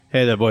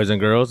Hey there, boys and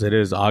girls. It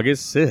is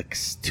August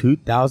 6,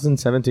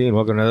 2017.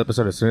 Welcome to another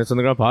episode of Students on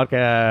the Ground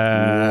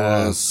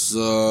Podcast. What's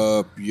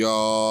up,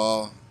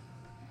 y'all?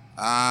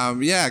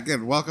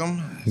 Again,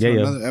 welcome to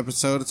another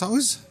episode. It's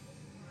always...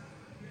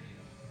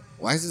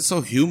 Why is it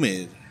so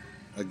humid?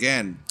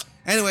 Again.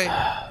 Anyway,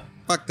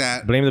 fuck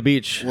that. Blame the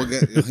beach. We'll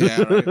get to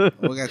that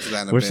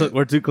in a bit.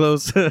 We're too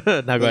close. Now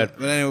go ahead.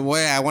 But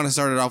anyway, I want to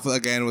start it off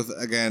with,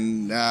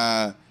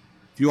 if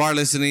you are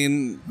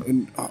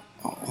listening...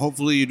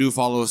 Hopefully you do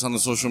follow us on the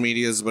social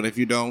medias, but if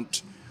you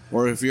don't,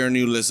 or if you're a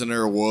new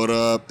listener, what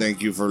up?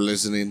 Thank you for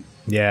listening.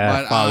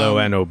 Yeah, follow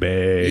and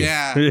obey.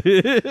 Yeah.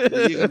 You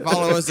can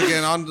follow us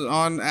again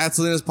on at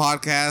Selena's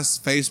Podcast,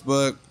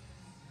 Facebook,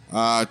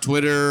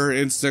 Twitter,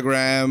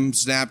 Instagram,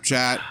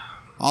 Snapchat.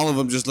 All of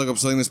them, just look up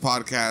Selena's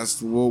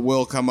Podcast.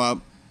 We'll come up.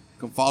 You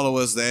can follow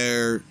us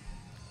there.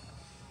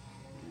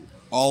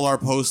 All our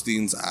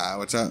postings.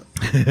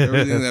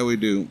 Everything that we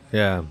do.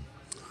 Yeah.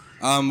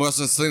 We're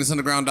also at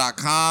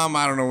SelenaSunderground.com.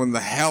 I don't know when the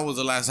hell was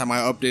the last time I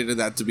updated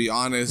that, to be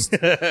honest.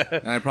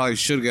 And I probably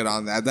should get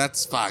on that.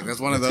 That's one of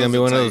those. It's going to be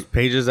one of those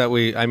pages that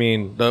we're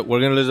going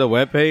to lose a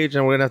web page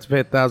and we're going to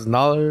have to pay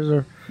 $1,000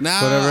 or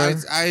whatever.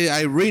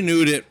 I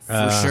renewed it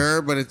for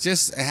sure, but it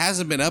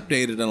hasn't been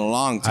updated in a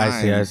long time.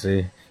 I see.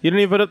 You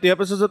didn't even put up the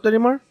episodes up there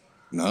anymore?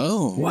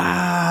 No.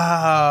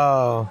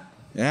 Wow.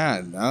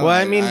 Yeah, no. Well,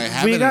 I mean,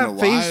 we got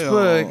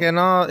Facebook and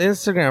all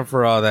Instagram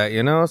for all that,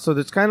 you know? So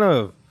it's kind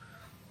of...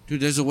 Dude,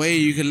 there's a way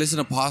you can listen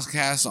to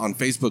podcasts on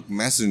Facebook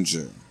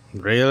Messenger.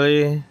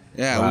 Really?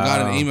 Yeah, wow. We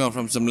got an email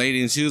from some lady,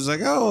 and she was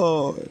like,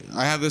 "Oh,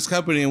 I have this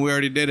company, and we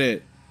already did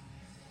it,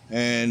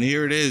 and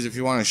here it is if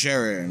you want to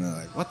share it." And I'm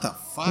like, "What the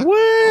fuck?"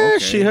 What?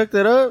 Okay. She hooked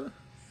it up?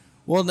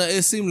 Well, no,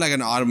 it seemed like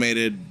an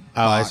automated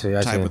type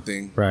of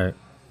thing. Right.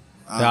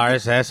 The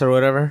RSS or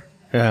whatever?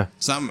 Yeah.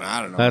 Something,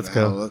 I don't know. That's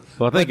cool.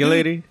 Well, thank you,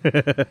 lady.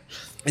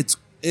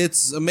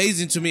 It's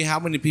amazing to me how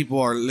many people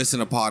are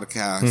listening to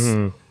podcasts.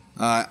 Mm-hmm.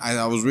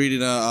 I was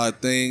reading a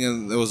thing,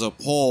 and there was a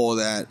poll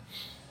that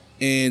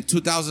in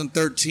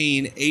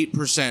 2013,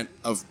 8%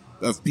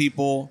 of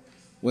people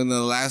within the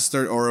last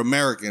 30, or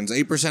Americans,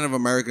 8% of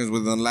Americans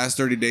within the last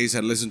 30 days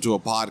had listened to a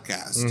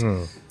podcast.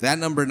 Mm-hmm. That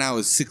number now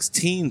is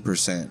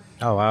 16%.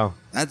 Oh, wow.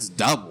 That's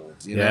doubled,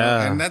 you know?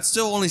 And that's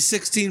still only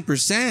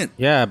 16%.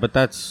 Yeah, but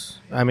that's,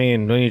 I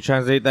mean, when you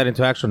translate that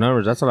into actual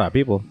numbers, that's a lot of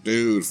people.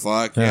 Dude,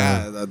 fuck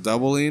yeah. The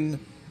doubling.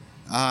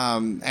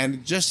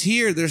 And just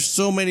here, there's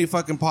so many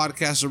fucking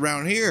podcasts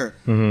around here.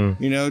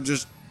 Mm-hmm. You know,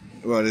 just,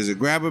 what is it?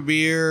 Grab a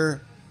beer,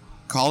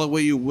 call it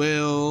what you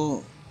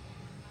will,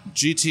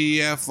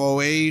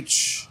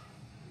 GTFOH.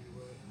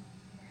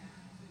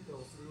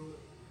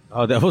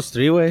 Oh, Devil's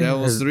Three-Way?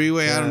 Devil's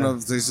Three-Way. Yeah. I don't know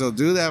if they still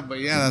do that, but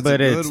yeah, that's a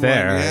good one. But it's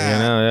there, you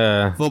know,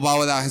 yeah. Football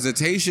Without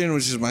Hesitation,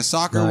 which is my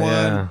soccer one.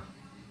 Yeah.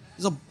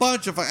 There's a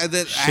bunch of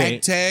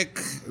Ag Tech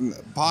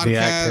podcasts. The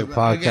Ag Tech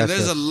podcast. Again,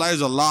 there's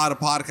a lot of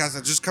podcasts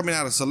that's just coming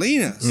out of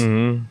Selena's.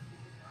 Mm-hmm.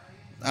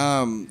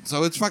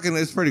 So it's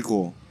pretty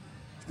cool.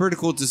 It's pretty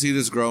cool to see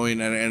this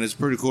growing, and it's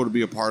pretty cool to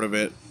be a part of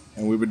it.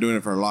 And we've been doing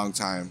it for a long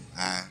time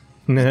at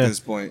this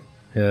point.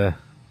 Yeah.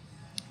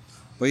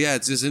 But yeah,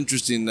 it's just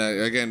interesting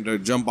again to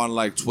jump on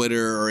like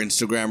Twitter or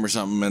Instagram or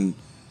something, and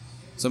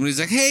somebody's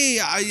like, "Hey,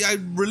 I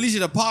released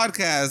a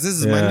podcast. This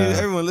is my new.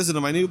 Everyone listen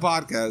to my new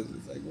podcast."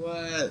 It's like,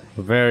 what?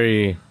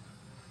 Very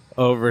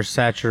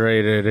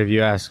oversaturated, if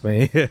you ask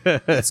me.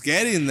 It's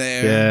getting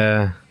there.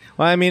 Yeah.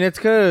 Well, I mean, it's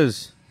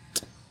because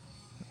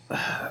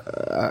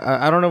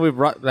I don't know. We've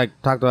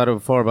talked about it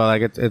before, but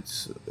like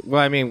it's.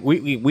 Well, I mean,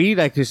 we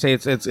like to say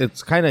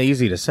it's kind of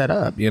easy to set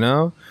up. You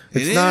know,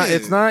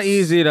 it's not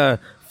easy to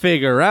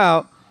figure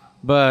out.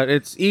 But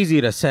it's easy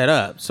to set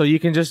up. So you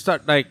can just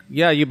start,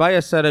 you buy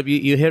a setup,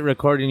 you hit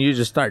record, and you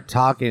just start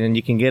talking, and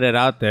you can get it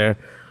out there.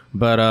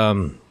 But,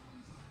 And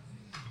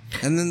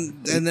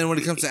then when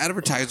it comes to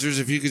advertisers,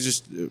 if you could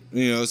just,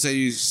 say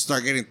you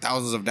start getting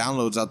thousands of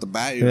downloads out the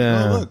bat, you're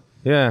like, oh, look.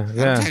 Yeah.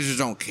 Advertisers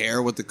don't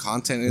care what the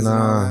content is and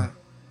all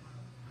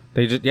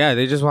that.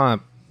 They just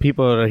want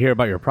people to hear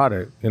about your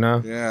product, you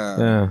know?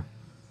 Yeah.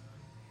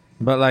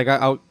 But,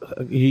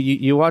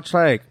 you watch,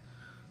 like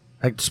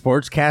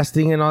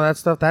sportscasting and all that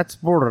stuff, that's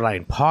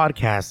borderline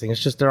podcasting.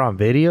 It's just they're on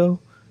video. You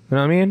know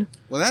what I mean?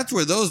 Well, that's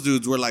where those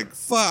dudes were like,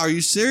 fuck, are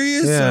you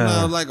serious?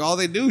 Yeah. And all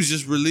they do is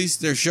just release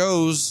their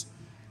shows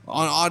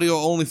on audio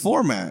only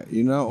format,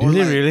 you know? Do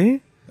they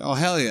really? Oh,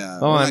 hell yeah.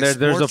 Oh, and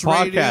there's a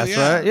podcast, radio,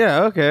 right?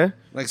 Yeah, okay.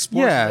 Like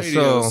sports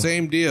radio,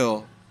 same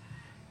deal.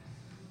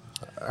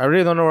 I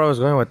really don't know where I was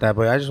going with that,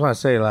 but I just want to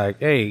say,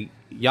 hey,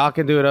 y'all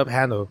can do it up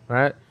handle,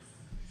 right?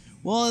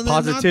 Well, and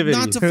positivity.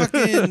 Not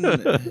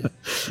to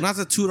not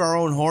to toot our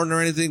own horn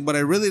or anything, but I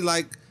really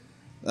like,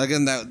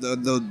 again, that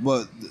the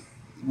what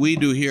we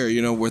do here,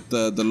 with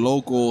the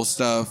local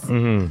stuff.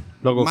 Mm-hmm.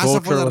 Local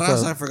Masa culture.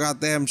 Raza, I forgot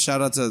them.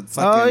 Shout out to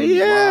fucking. Oh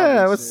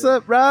yeah, what's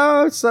up,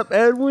 bro? What's up,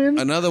 Edwin?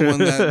 Another one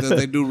that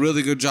they do a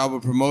really good job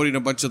of promoting a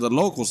bunch of the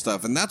local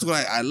stuff, and that's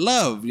what I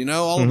love.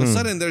 All of a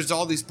sudden there's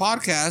all these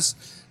podcasts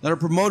that are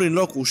promoting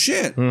local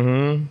shit.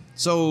 Mm-hmm.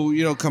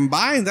 So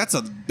combined, that's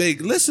a big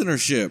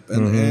listenership,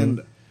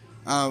 and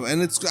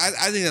it's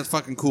I think that's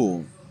fucking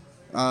cool.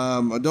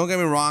 Don't get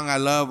me wrong. I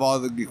love all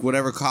the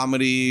whatever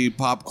comedy,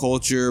 pop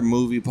culture,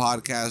 movie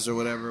podcasts or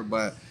whatever,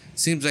 but it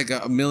seems like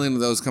a million of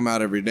those come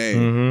out every day.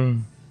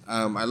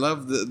 I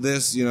love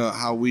this, you know,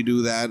 how we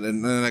do that.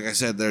 And then, like I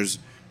said, there's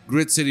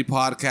Grit City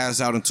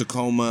Podcasts out in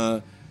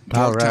Tacoma,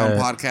 Dorktown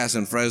Podcast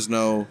in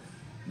Fresno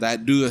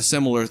that do a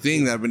similar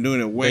thing that have been doing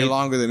it way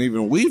longer than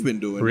even we've been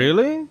doing.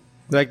 Really?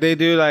 Like they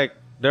do like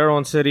their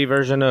own city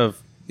version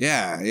of...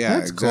 Yeah,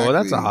 that's exactly. cool.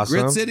 That's awesome.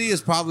 Grit City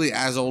is probably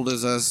as old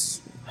as us,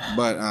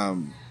 but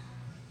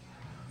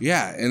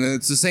yeah, and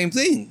it's the same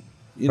thing.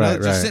 You know,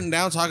 just sitting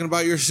down talking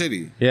about your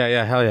city.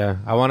 Yeah, hell yeah.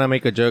 I want to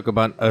make a joke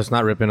about us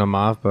not ripping them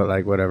off, but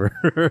like whatever.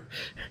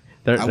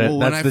 When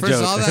I first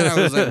saw that,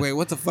 I was like, wait,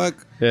 what the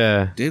fuck?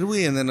 Yeah. Did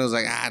we? And then I was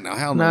like, no,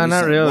 hell no. No,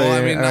 not really. Well,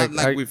 I mean, not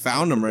like we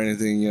found them or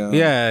anything, you know?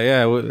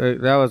 Yeah.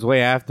 That was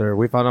way after.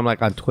 We found them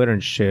like on Twitter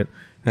and shit.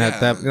 And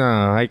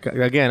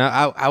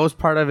I was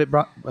part of it,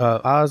 bro.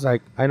 I was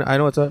like, I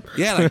know what's up.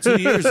 Yeah, like 2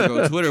 years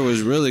ago, Twitter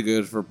was really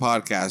good for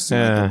podcasting.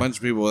 Yeah. Like a bunch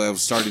of people that were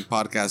starting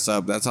podcasts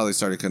up. That's how they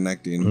started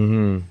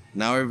connecting.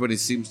 Now everybody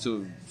seems to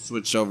have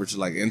switched over to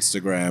like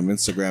Instagram.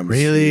 Instagram is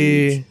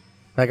really huge.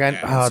 Like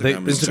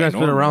Instagram's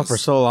been around for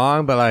so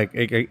long, but like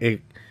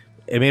it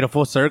made a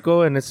full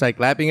circle and it's like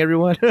lapping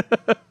everyone.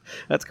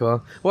 That's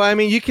cool. Well, I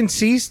mean, you can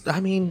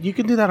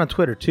do that on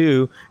Twitter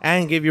too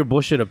and give your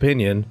bullshit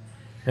opinion.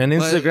 And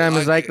Instagram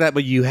is like that,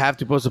 but you have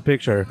to post a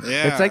picture.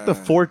 Yeah. It's like the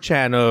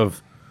 4chan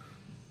of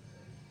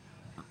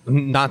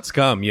not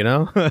scum, you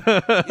know? Yeah,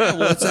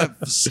 well, it's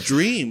that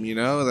stream, you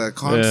know, that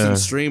constant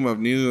stream of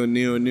new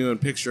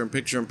and picture and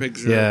picture and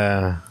picture.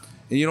 Yeah.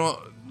 And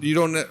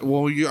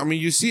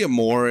you see it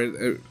more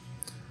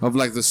of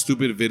like the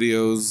stupid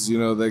videos, you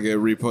know, that get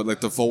reposted,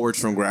 like the forwards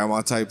from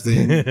grandma type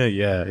thing.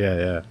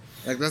 Yeah.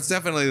 Like, that's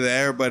definitely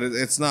there, but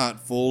it's not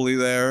fully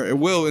there. It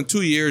will. In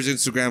 2 years,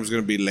 Instagram's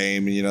going to be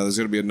lame, and, you know, there's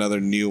going to be another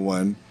new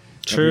one.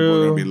 True. That people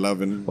are going to be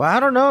loving. Well, I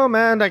don't know,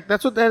 man. Like,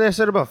 that's what they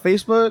said about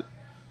Facebook.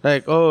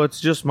 Like, oh,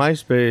 it's just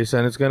MySpace,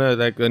 and it's going to,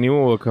 like, a new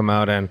one will come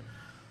out, and...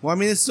 Well, I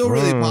mean, it's still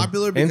really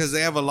popular because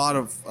they have a lot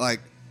of, like,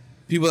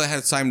 people that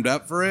had signed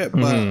up for it.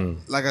 But,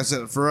 like I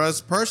said, for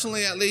us,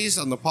 personally, at least,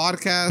 on the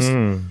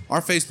podcast,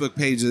 our Facebook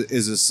page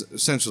is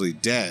essentially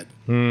dead.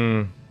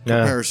 In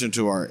comparison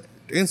to our...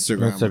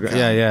 Instagram.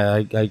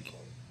 Yeah.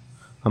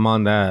 I'm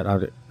on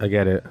that. I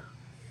get it.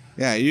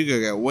 Yeah, you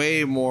could get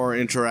way more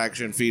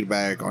interaction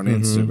feedback on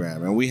Instagram,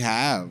 and we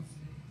have.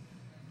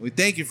 We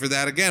thank you for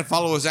that. Again,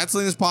 follow us at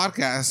Salinas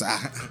Podcast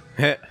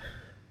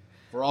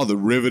for all the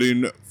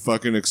riveting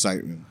fucking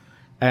excitement.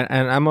 And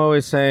I'm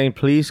always saying,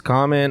 please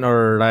comment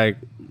or like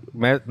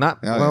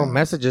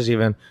messages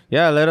even.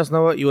 Yeah, let us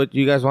know what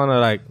you guys want to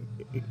like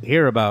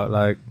hear about.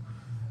 Like,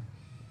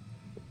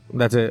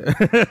 that's it.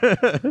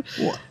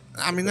 What?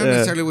 I mean, not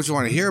necessarily what you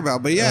want to hear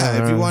about, but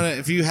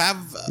if you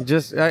have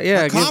just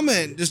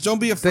comment, just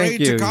don't be afraid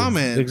to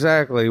comment.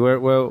 Exactly,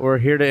 we're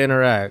here to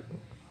interact.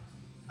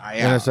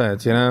 In a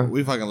sense, you know,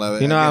 we fucking love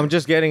it. You know, I'm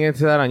just getting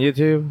into that on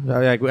YouTube.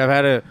 Like,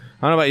 I don't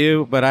know about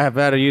you, but I have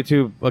had a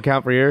YouTube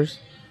account for years,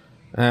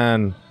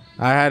 and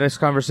I had this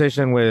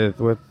conversation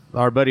with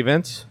our buddy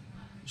Vince.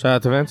 Shout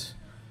out to Vince.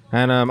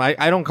 And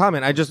I don't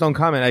comment. I just don't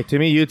comment. Like, to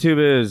me, YouTube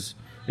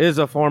is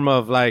a form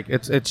of, like,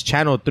 it's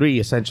channel 3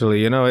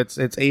 essentially, you know. It's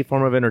a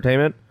form of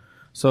entertainment,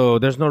 so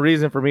there's no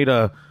reason for me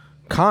to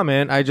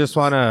comment. I just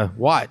want to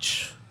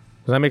watch.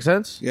 Does that make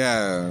sense?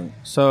 Yeah.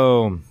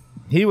 So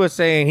he was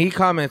saying he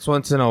comments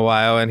once in a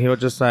while, and he'll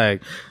just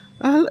like,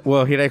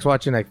 he likes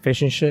watching like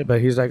fish and shit,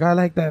 but he's like, I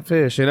like that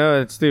fish, you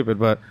know. It's stupid,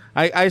 but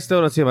I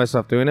still don't see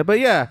myself doing it. But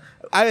yeah,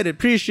 I'd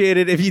appreciate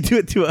it if you do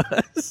it to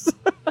us.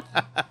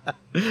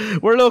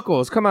 We're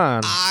locals. Come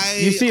on.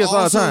 You see us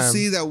all the time. I also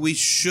see that we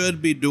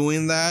should be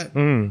doing that.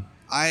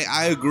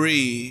 I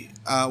agree.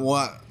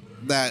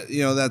 That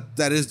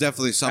is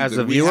definitely something. As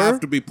a viewer? We have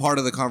to be part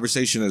of the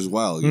conversation as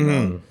well. You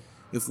know,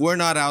 if we're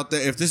not out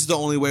there, if this is the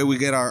only way we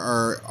get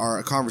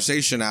our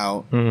conversation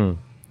out, you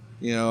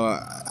know,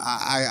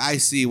 I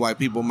see why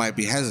people might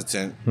be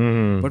hesitant.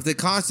 But if they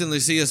constantly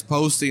see us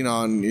posting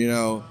on, you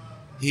know,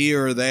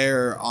 here or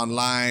there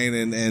online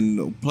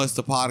and plus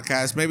the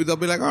podcast, maybe they'll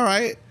be like, all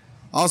right,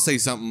 I'll say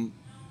something.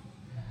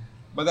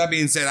 But that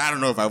being said, I don't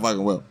know if I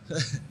fucking will.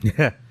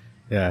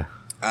 Yeah.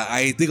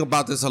 I think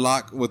about this a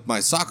lot with my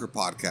soccer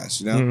podcast,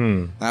 you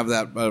know? I have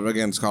that,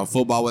 again, it's called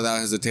Football Without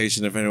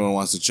Hesitation. If anyone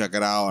wants to check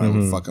it out, I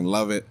would fucking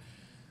love it.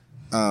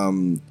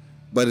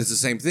 But it's the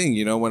same thing,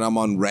 you know, when I'm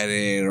on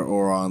Reddit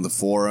or on the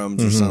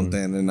forums or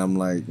something, and I'm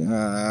like,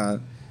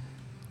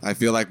 I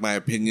feel like my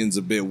opinion's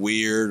a bit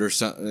weird or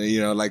something,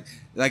 you know, like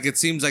it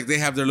seems like they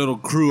have their little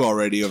crew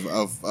already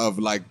of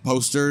like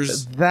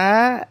posters. You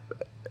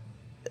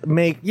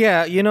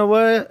know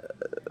what?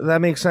 That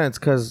makes sense,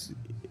 because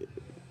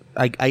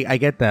I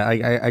get that.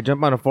 I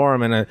jump on a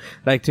forum, and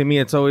like, to me,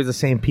 it's always the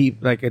same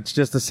people. Like, it's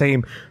just the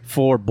same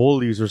 4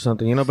 bullies or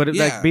something, you know. But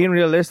like, being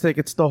realistic,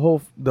 it's the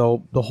whole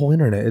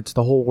internet. It's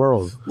the whole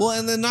world. Well,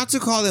 and then not to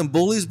call them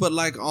bullies, but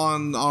like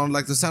on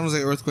like the San Jose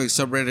Earthquake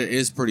subreddit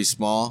is pretty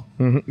small.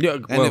 Yeah,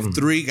 and if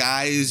 3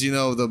 guys, you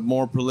know, the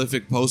more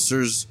prolific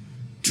posters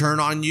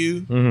turn on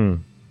you,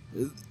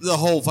 the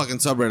whole fucking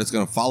subreddit's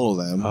gonna follow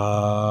them.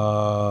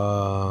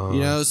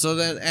 You know, so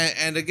then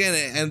and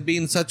again, and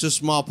being such a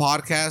small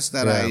podcast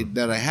that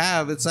I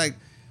have, it's like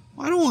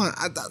I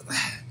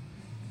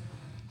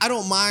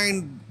don't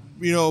mind,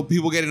 you know,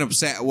 people getting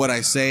upset at what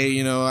I say.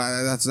 You know,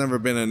 that's never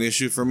been an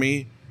issue for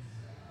me.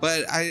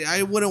 But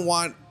I wouldn't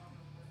want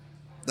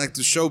like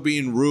the show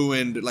being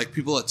ruined, like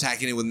people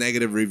attacking it with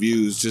negative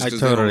reviews just because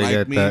they don't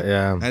like me,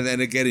 and then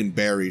it getting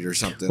buried or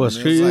something. Well,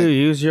 screw you.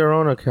 Use your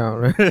own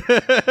account.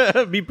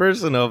 Be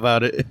personal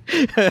about it.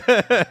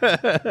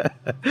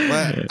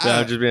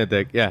 I'm just being a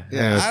dick. Yeah.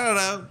 I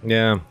don't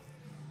know.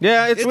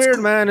 Yeah. It's weird,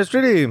 man. It's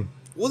really.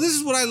 Well, this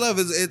is what I love.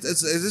 This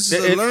is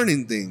a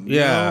learning thing. You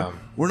know?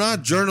 We're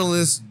not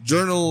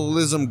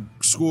journalism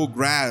school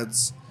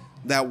grads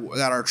that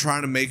are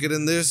trying to make it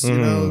in this. You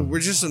know, we're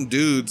just some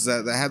dudes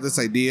that had this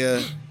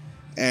idea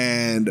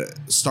and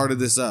started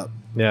this up.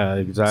 Yeah,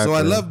 exactly. So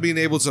I love being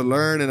able to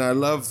learn, and I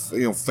love,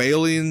 you know,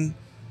 failing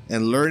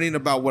and learning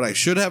about what I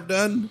should have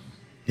done.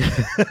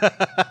 It's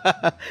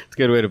a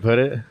good way to put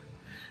it.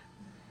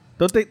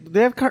 Don't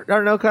they have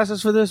no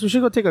classes for this? We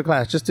should go take a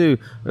class just to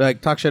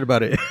like talk shit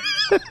about it.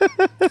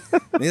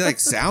 Maybe like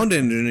sound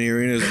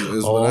engineering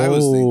is what I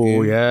was thinking.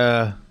 Oh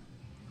yeah,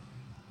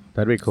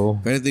 that'd be cool.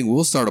 If anything,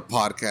 we'll start a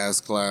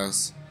podcast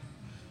class.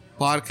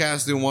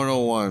 Podcasting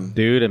 101.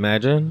 Dude,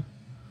 imagine.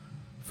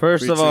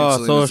 First of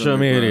all, social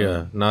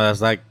media. No,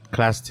 that's like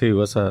class 2.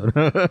 What's up?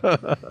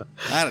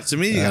 To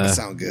me, you gotta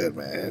sound good,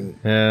 man.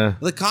 Yeah.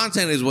 The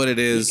content is what it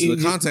is.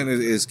 The content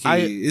is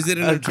key. Is it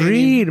entertaining?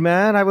 Agreed,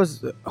 man.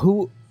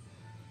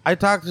 I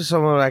talked to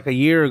someone like a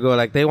year ago,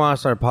 like they want to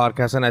start a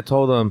podcast, and I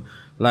told them,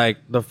 like,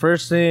 the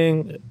first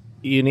thing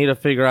you need to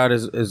figure out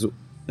is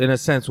in a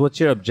sense, what's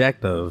your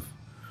objective?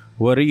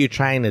 What are you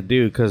trying to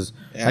do? Because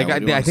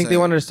I think they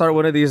wanted to start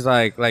one of these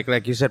like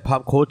you said,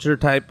 pop culture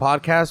type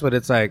podcasts, but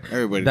it's like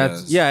everybody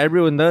does. Yeah,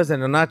 everyone does,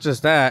 and not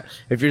just that.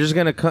 If you're just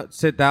gonna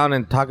sit down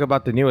and talk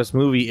about the newest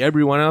movie,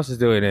 everyone else is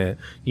doing it.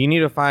 You need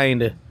to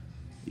find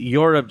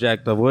your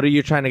objective. What are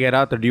you trying to get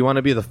out there? Do you want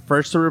to be the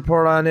first to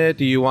report on it?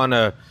 Do you want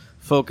to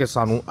focus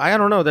on? I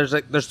don't know.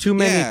 There's too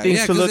many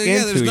things to look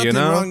into. You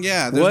know. Wrong,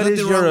 there's what nothing is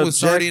your wrong with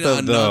starting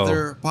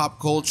another pop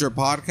culture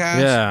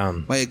podcast. Yeah.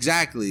 But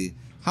exactly.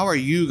 How are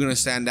you going to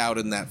stand out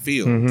in that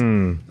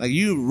field? Like,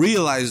 you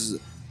realize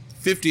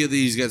 50 of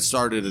these get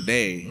started a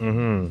day.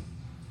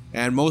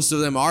 And most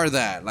of them are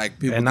that. Like,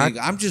 people think,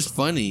 I'm just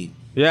funny.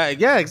 Yeah,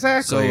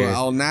 exactly. So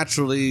I'll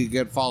naturally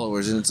get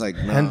followers. And it's like,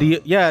 no. And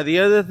the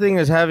other thing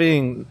is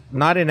having,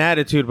 not an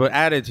attitude, but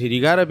attitude. You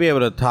got to be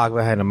able to talk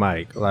behind a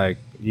mic. Like,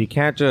 you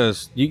can't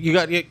just, you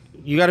got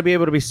to be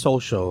able to be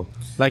social.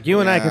 Like,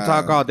 you and I can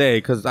talk all day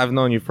because I've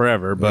known you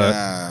forever.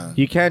 But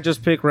you can't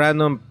just pick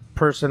random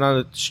person on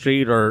the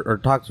street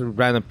or talk to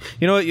random.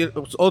 You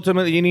know,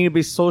 ultimately you need to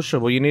be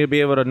sociable. You need to be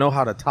able to know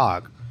how to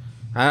talk.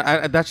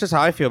 That's just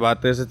how I feel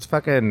about this. It's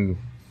fucking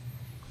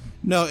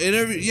no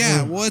interview.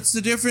 Yeah, what's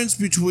the difference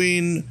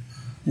between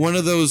one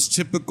of those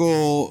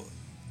typical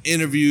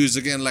interviews?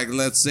 Again, like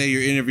let's say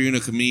you're interviewing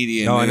a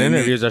comedian. No, and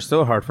interviews are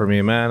still hard for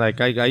me, man.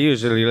 Like I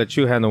usually let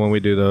you handle when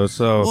we do those.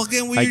 So well,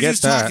 again, when you're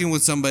just talking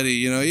with somebody,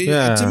 you know,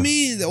 to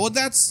me, well,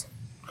 that's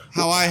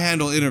how I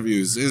handle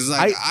interviews. Is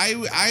like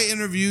I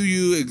interview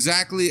you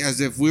exactly as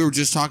if we were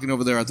just talking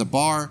over there at the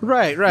bar.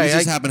 Right. We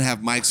just happen to have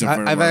mics in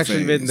front of our I've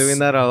actually been doing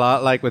that a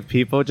lot, like with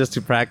people, just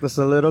to practice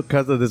a little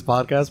because of this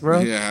podcast, bro.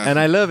 Yeah. And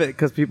I love it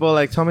because people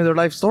like tell me their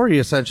life story.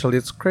 Essentially,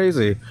 it's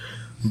crazy.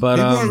 But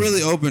people are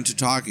really open to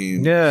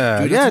talking.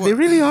 Yeah, dude, they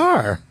really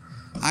are.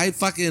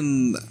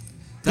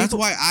 That's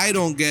why I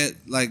don't get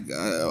like.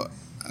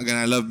 Again,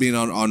 I love being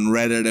on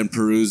Reddit and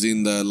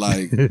perusing the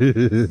like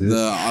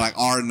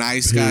our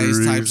nice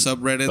guys type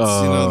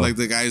subreddits. You know, like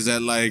the guys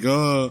that like,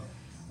 oh,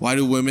 why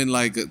do women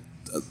like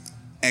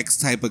X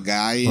type of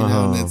guy? You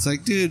know, and it's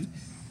like, dude,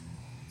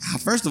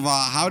 first of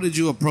all, how did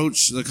you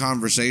approach the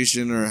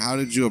conversation, or how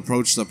did you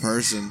approach the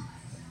person?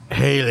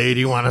 Hey,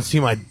 lady, want to see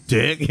my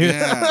dick?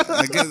 Yeah,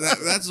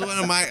 that's one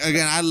of my.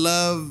 Again, I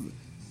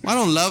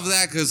don't love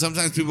that because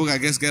sometimes people, I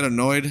guess, get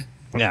annoyed.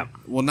 Yeah.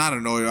 Well, not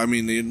annoyed. I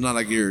mean, not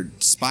like you're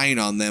spying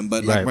on them,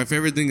 but like my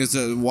favorite thing is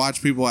to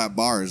watch people at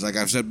bars, like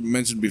I've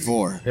mentioned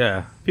before.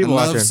 Yeah. People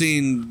love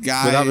seeing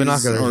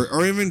guys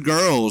or even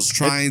girls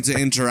trying to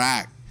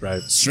interact.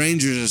 Right.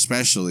 Strangers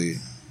especially.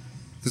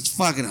 It's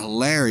fucking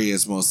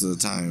hilarious most of the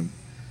time.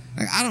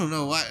 Like, I don't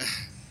know what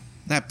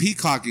that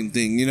peacocking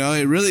thing, you know,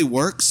 it really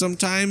works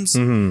sometimes.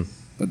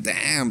 But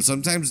damn,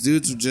 sometimes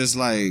dudes are just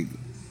like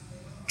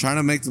trying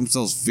to make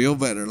themselves feel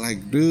better.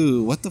 Like,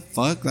 dude, what the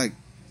fuck? Like,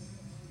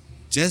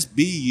 just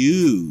be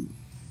you.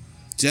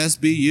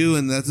 Just be you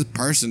and let the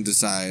person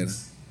decide.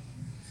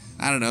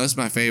 I don't know. It's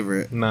my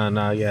favorite.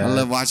 No, yeah. I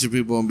love watching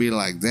people and be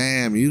like,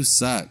 damn, you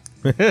suck.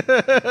 You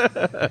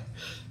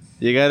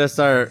got to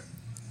start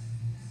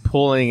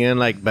pulling in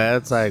like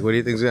bets. Like, what do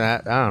you think's going to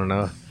happen? I don't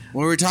know.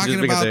 Well, we were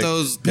talking about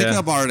those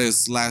pickup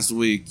artists last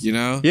week, you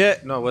know? Yeah.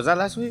 No, was that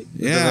last week?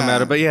 Yeah. It doesn't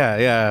matter, but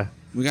yeah.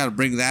 We got to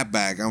bring that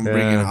back. I'm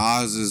bringing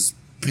Oz's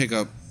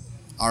pickup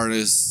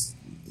artist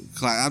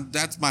class.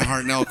 That's my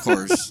Hartnell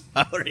course.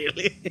 Oh,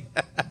 really?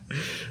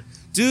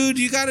 Dude,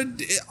 you gotta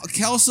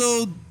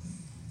Kelso.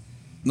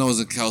 No, it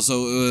wasn't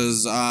Kelso. It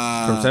was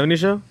From 70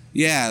 Show?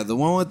 Yeah, the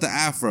one with the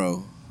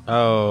afro.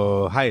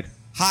 Oh, Hyde.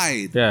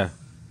 Yeah.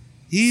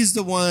 He's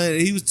the one.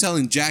 He was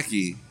telling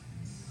Jackie,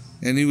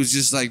 and he was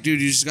just like,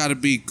 "Dude, you just gotta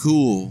be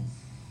cool,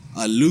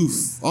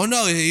 aloof." Oh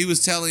no, he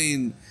was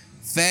telling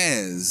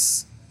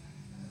Fez,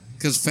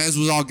 because Fez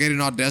was all getting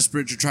all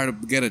desperate to try to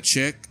get a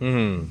chick,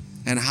 and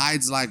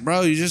Hyde's like,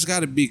 "Bro, you just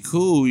gotta be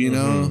cool, you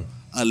know,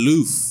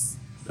 aloof."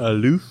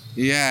 Aloof?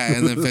 Yeah,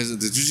 and then Fez,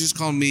 "Did you just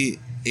call me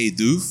a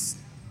doof?"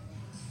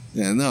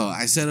 Yeah, no,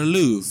 I said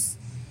aloof.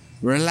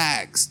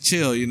 Relax,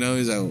 chill, you know.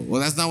 He's like, "Well,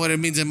 that's not what it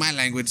means in my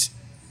language."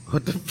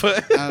 What the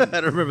fuck? I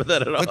don't remember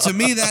that at all. But to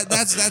me,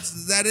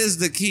 that is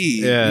the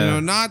key. Yeah. You know,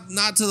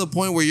 not to the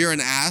point where you're an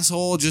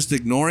asshole just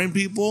ignoring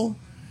people,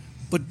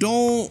 but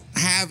don't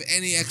have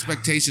any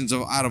expectations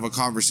out of a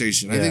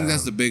conversation. I think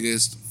that's the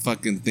biggest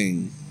fucking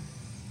thing.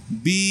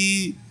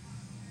 Dude,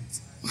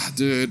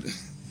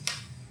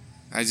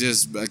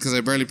 because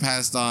I barely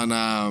passed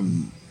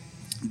on.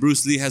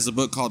 Bruce Lee has a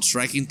book called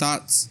Striking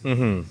Thoughts,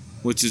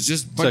 which is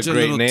just a bunch of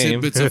little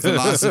tidbits of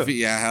philosophy.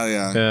 Yeah, hell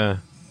yeah. Yeah.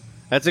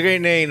 That's a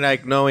great name,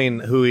 like knowing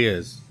who he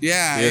is.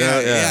 Yeah,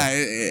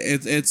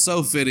 it's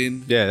so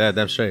fitting. Yeah,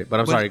 that's straight.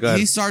 But sorry, go ahead.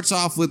 He starts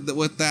off with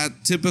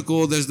that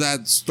typical. There's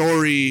that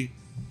story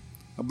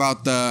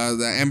about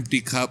the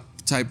empty cup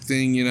type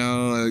thing. You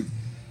know, like,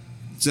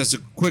 just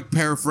a quick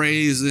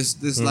paraphrase.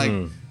 This like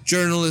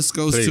journalist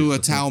goes to a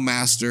Tao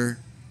master,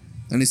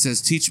 and he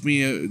says, "Teach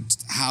me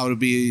how to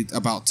be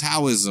about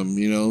Taoism."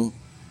 You know,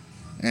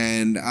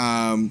 and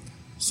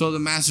so the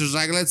master's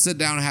like, "Let's sit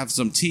down and have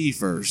some tea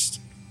first."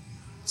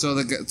 So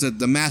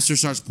the master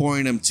starts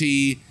pouring him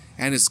tea,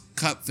 and his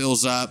cup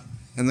fills up.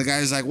 And the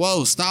guy's like,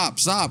 "Whoa, stop.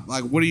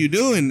 Like, what are you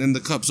doing?" And the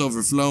cup's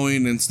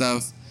overflowing and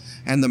stuff.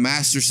 And the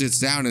master sits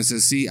down and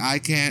says, "See, I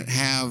can't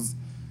have..."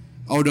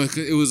 Oh, no,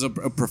 it was a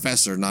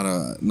professor, not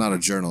a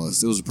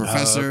journalist. It was a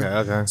professor. Oh,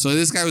 okay. So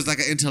this guy was like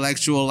an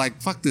intellectual,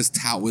 like, fuck this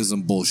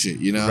Taoism bullshit,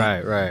 you know?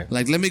 Right.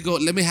 Like, let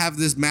me have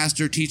this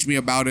master teach me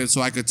about it so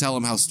I could tell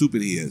him how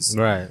stupid he is.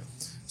 Right.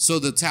 So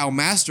the Tao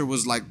master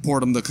was like,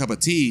 poured him the cup of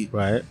tea.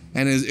 Right.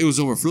 And it was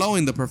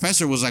overflowing. The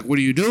professor was like, "What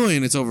are you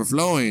doing? It's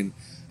overflowing."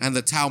 And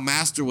the Tao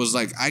master was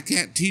like, "I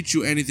can't teach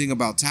you anything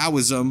about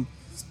Taoism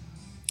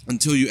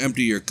until you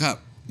empty your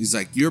cup." He's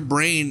like, "Your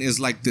brain is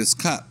like this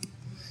cup.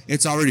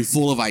 It's already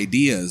full of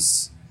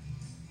ideas."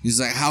 He's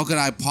like, "How could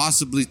I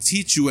possibly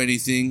teach you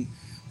anything?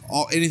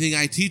 Anything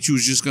I teach you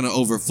is just going to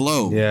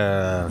overflow."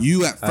 Yeah.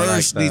 You at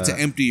first need to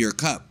empty your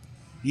cup.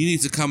 You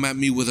need to come at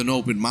me with an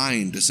open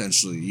mind,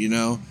 essentially, you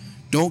know?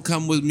 Don't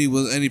come with me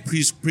with any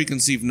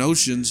preconceived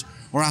notions,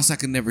 or else I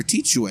can never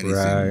teach you anything.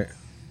 Right.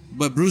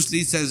 But Bruce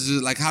Lee says,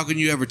 like, how can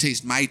you ever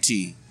taste my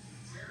tea?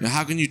 You know,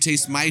 how can you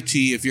taste my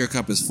tea if your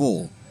cup is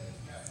full?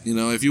 You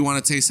know, if you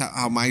want to taste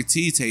how my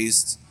tea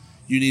tastes,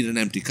 you need an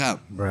empty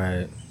cup.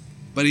 Right.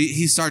 But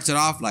he starts it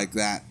off like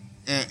that.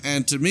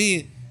 And to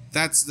me,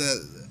 that's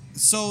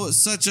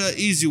such a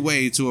easy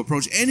way to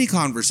approach any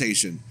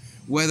conversation.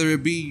 Whether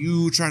it be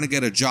you trying to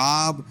get a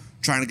job,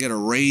 trying to get a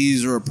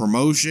raise or a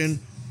promotion,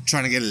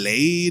 trying to get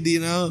laid, you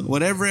know,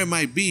 whatever it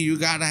might be, you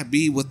gotta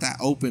be with that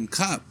open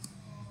cup.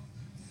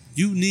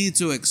 You need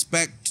to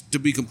expect to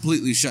be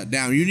completely shut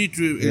down. You need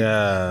to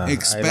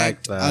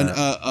expect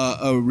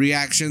a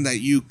reaction that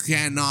you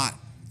cannot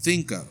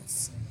think of.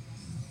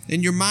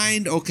 In your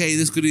mind, okay,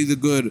 this could either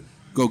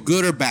go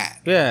good or bad.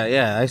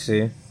 Yeah, I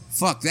see.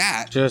 Fuck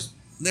that. Just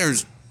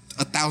there's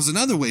 1,000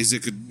 other ways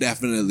it could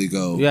definitely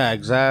go. Yeah,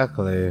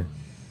 exactly.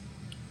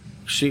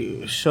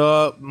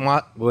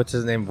 What's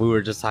his name? We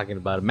were just talking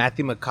about it.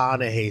 Matthew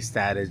McConaughey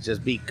status.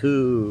 Just be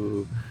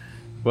cool.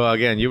 Well,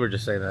 again, you were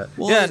just saying that.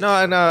 Well, yeah, no.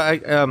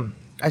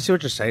 I see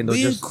what you're saying. Though.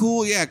 Being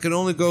cool, yeah, can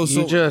only go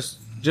so. You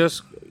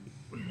just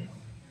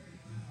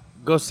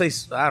go say.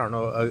 I don't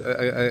know.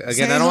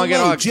 Again, I don't want to get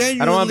all.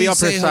 I don't want to be all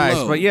precise,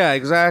 hello. But yeah,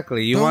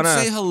 exactly. You want to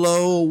say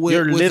hello with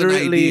an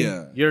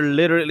idea. You're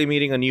literally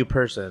meeting a new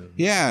person.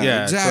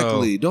 Yeah,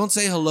 exactly. So, don't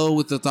say hello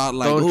with the thought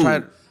like, "Ooh,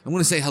 I'm going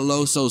to say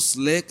hello so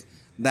slick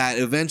that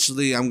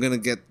eventually I'm going to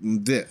get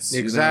this."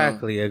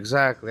 Exactly, you know?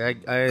 Exactly.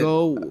 I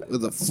go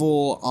with a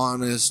full,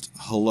 honest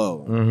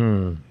hello.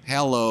 Mm-hmm.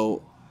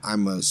 Hello,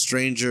 I'm a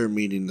stranger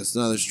meeting this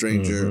another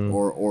stranger,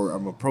 or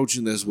I'm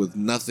approaching this with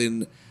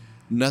nothing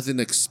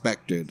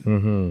expected.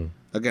 Mm-hmm.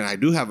 Again, I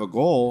do have a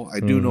goal. I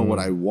do know what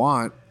I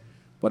want,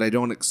 but I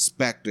don't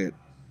expect it.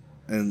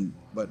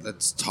 But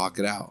let's talk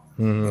it out.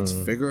 Mm-hmm. Let's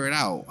figure it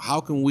out.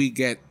 How can we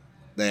get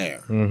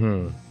there?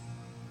 Mm-hmm.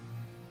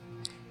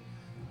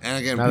 And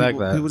again,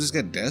 people just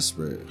get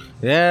desperate.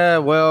 Yeah,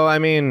 well, I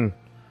mean,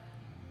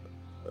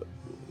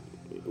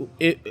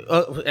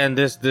 and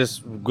this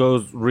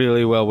goes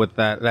really well with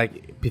that.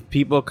 Like,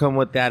 people come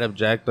with that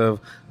objective,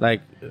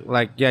 like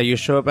yeah, you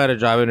show up at a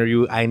job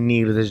interview. I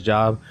need this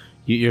job.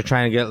 You're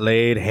trying to get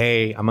laid.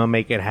 Hey, I'm gonna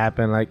make it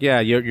happen. Like,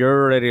 yeah,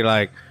 you're already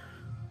like,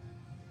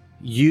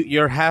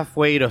 you're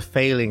halfway to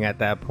failing at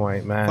that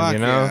point, man. Fuck, you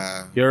know,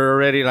 yeah. You're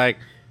already like,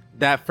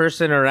 that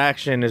first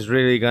interaction is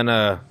really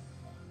gonna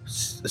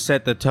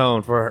set the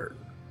tone for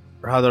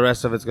how the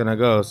rest of it's gonna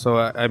go. So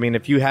I mean,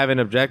 if you have an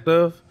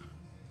objective,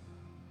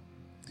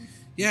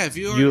 yeah, if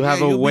you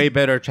have a way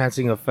better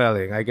chancing of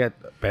failing. I get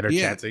better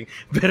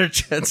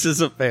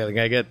chances of failing.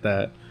 I get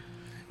that.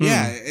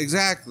 Yeah,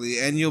 exactly.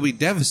 And you'll be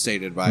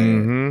devastated by it.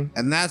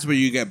 And that's where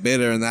you get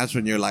bitter, and that's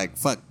when you're like,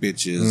 fuck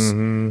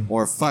bitches.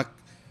 Or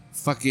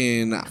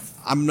fucking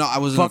I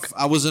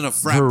wasn't a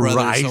frat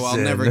brother, so I'll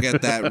never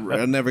get that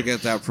I'll never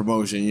get that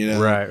promotion, you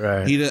know.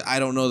 Right. I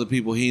don't know the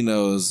people he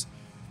knows.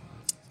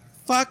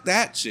 Fuck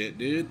that shit,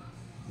 dude.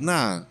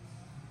 Nah.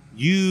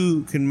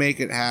 You can make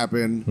it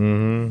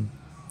happen.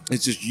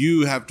 It's just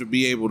you have to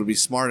be able to be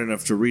smart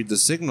enough to read the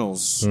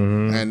signals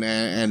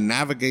and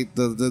navigate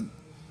the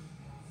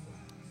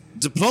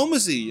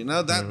diplomacy, you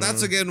know.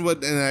 That's again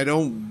what, and I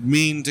don't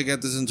mean to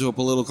get this into a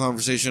political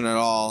conversation at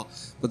all,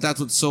 but that's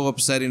what's so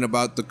upsetting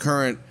about the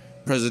current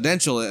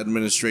presidential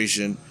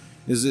administration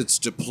is its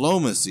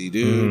diplomacy,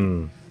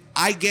 dude.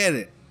 I get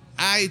it.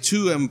 I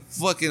too am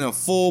fucking a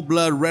full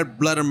blood, red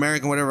blood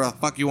American, whatever the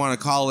fuck you want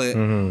to call it.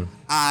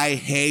 I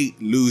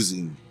hate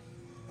losing.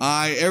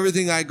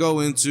 Everything I go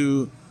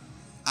into,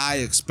 I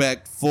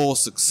expect full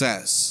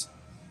success,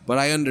 but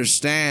I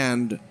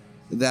understand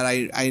that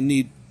I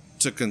need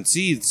to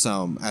concede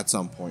some at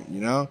some point,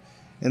 you know,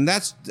 and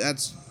that's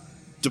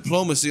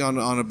diplomacy on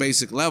a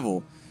basic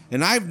level.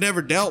 And I've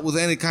never dealt with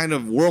any kind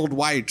of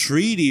worldwide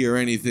treaty or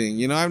anything,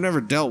 you know. I've never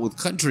dealt with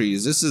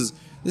countries. This is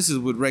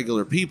with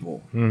regular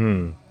people.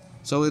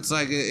 So it's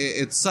like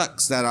it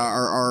sucks that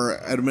our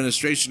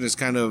administration is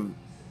kind of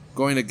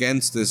going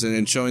against this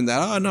and showing that,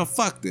 oh no,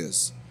 fuck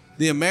this.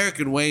 The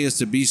American way is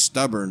to be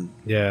stubborn,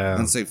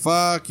 and say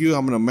fuck you.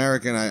 I'm an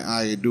American.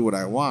 I do what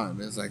I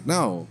want. It's like,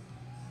 no.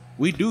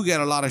 We do get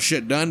a lot of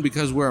shit done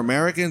because we're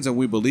Americans and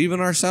we believe in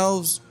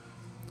ourselves,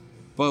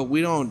 but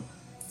we don't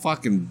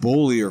fucking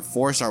bully or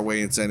force our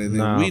way into anything.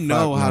 No, we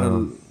know how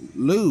to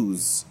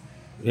lose.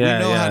 Yeah,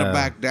 we know how to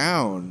back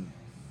down.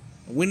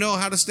 We know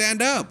how to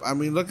stand up. I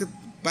mean, look at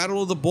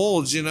Battle of the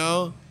Bulge, you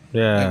know?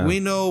 Yeah. Like,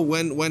 we know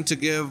when to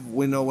give,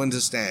 we know when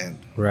to stand.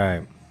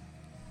 Right.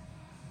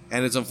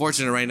 And it's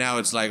unfortunate right now,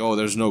 it's like, oh,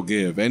 there's no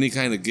give. Any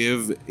kind of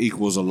give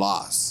equals a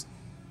loss.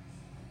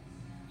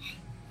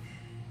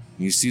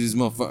 You see these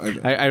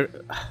motherfuckers.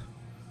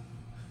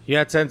 You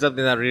had said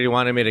something that really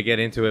wanted me to get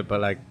into it, but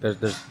like,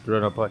 there's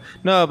no point.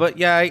 No, but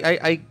yeah,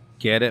 I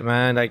get it,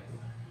 man. Like,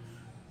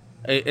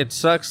 it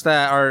sucks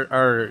that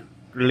our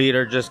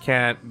leader just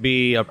can't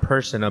be a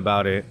person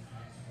about it.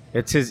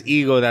 It's his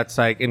ego that's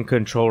like in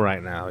control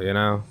right now, you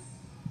know.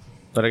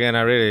 But again,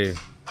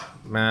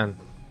 man,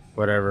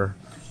 whatever.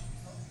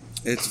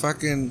 It's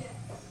fucking.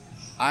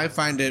 I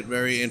find it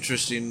very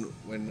interesting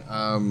when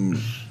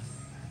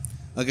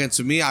again,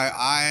 to me,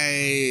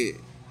 I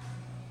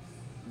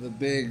the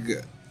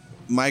big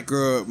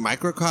microcosm.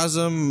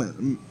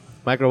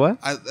 Micro what?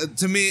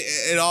 To me,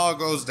 it all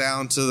goes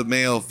down to the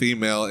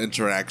male-female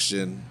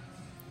interaction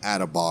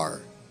at a bar.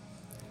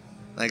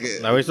 Like,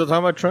 are we still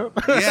talking about Trump?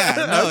 Yeah,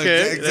 no,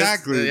 okay.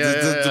 exactly.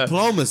 The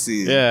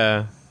diplomacy,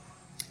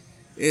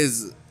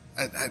 is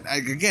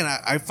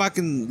I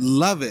fucking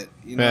love it.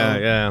 You know,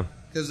 yeah.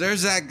 Because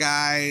there's that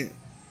guy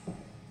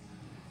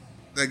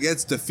that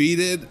gets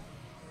defeated.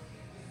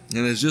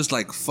 And it's just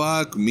like,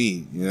 fuck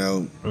me, you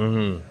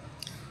know?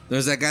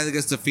 There's that guy that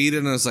gets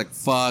defeated, and it's like,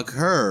 fuck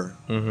her.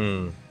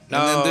 And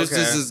then there's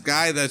just this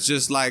guy that's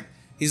just like,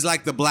 he's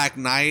like the Black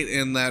Knight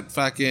in that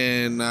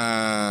fucking,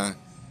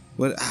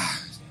 what?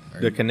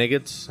 The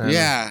Kniggets?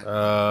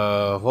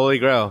 Holy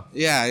Grail.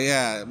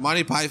 Yeah.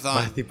 Monty Python.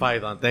 Monty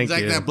Python, thank you.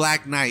 He's like that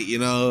Black Knight, you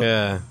know?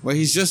 Yeah. Where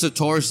he's just a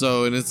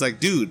torso, and it's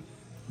like, dude,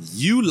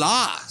 you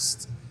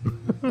lost.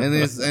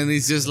 and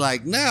he's just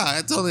like, nah,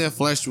 it's only a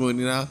flesh wound,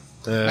 you know?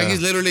 Yeah. Like,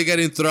 he's literally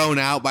getting thrown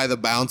out by the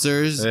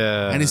bouncers.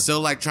 Yeah. And he's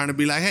still like trying to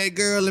be like, hey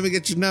girl, let me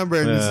get your number.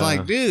 And it's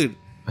like, dude,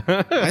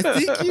 I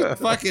think you're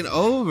fucking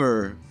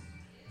over.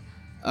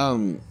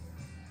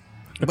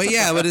 But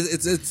yeah, but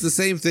it's the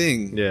same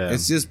thing. Yeah.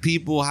 It's just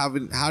people how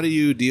do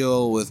you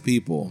deal with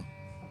people?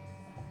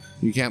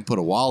 You can't put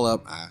a wall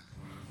up.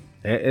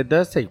 It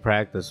does take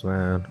practice,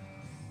 man.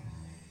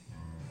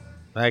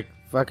 Like,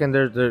 fucking,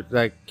 they're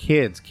like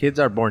kids. Kids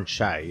are born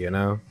shy, you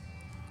know?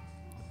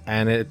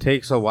 And it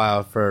takes a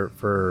while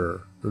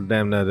for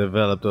them to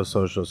develop those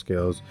social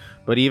skills.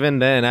 But even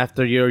then,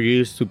 after you're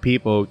used to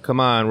people, come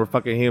on, we're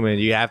fucking human.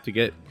 You have to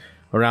get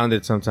around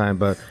it sometime.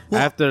 But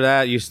after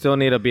that, you still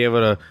need to be able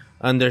to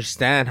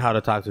understand how to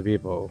talk to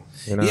people.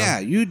 You know?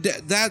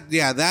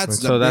 Yeah, that's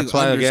so that's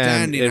why,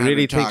 again, it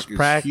really takes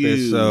practice.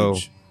 Huge. So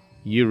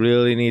you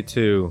really need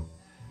to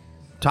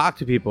talk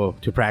to people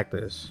to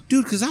practice,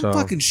 dude. Because I'm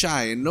fucking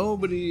shy, and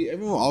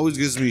everyone always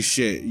gives me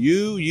shit.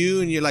 You,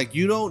 and you're like,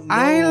 you don't know.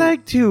 I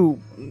like to,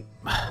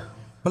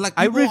 but like,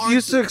 I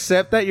refuse to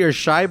accept that you're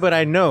shy. But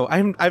I know,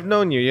 I've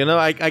known you. You know,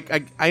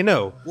 I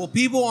know. Well,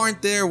 people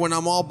aren't there when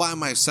I'm all by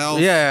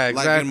myself. Yeah,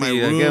 exactly. Like in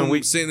my room,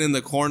 again, sitting in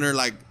the corner,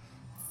 like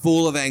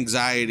full of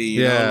anxiety.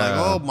 You know, like,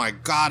 oh my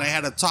god, I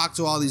had to talk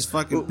to all these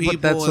fucking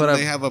people, and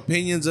they have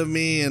opinions of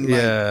me, and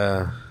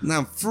and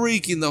I'm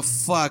freaking the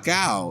fuck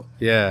out.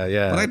 Yeah.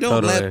 But I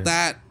don't let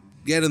that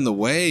get in the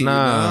way.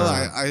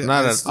 Nah, you know?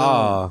 not at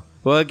all.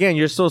 Well, again,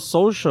 you're so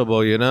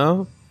sociable, you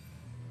know.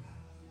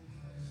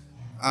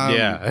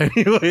 Yeah.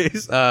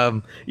 Anyways,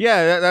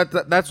 yeah,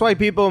 that's why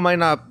people might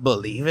not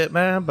believe it,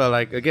 man. But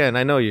like, again,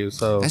 I know you,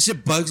 so that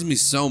shit bugs me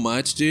so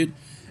much, dude.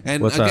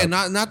 And What's again,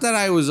 up? not that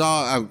I was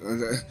all.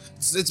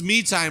 It's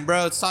me time,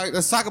 bro. Let's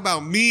talk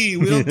about me.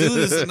 We don't do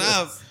this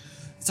enough.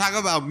 Let's talk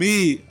about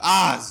me,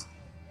 Oz.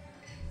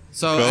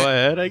 So go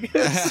ahead, I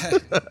guess.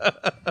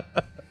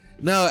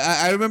 No,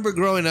 I remember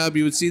growing up,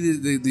 you would see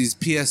these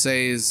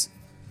PSAs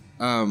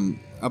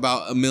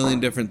about a million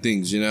different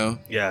things, you know.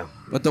 Yeah.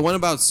 But the one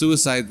about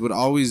suicide would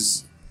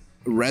always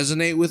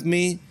resonate with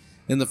me,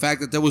 in the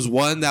fact that there was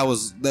one there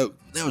was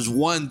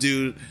one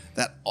dude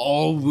that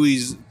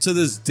always to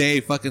this day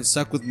fucking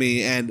stuck with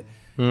me, and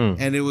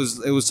it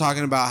was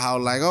talking about how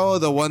like, oh,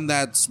 the one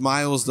that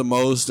smiles the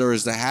most or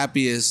is the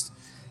happiest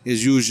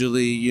is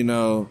usually, you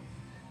know,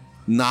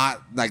 not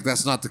like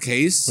that's not the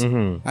case.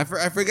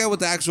 I forget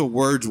what the actual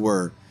words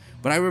were,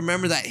 but I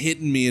remember that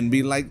hitting me and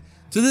being like,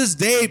 to this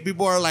day,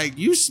 people are like,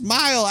 you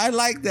smile. I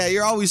like that.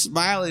 You're always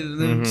smiling.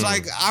 And it's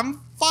like, I'm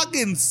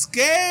fucking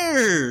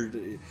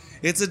scared.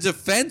 It's a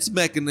defense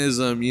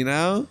mechanism, you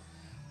know?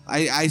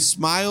 I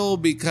smile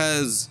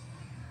because,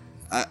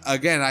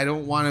 again, I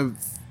don't want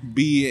to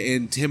be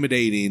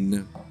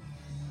intimidating.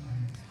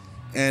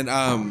 And,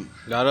 All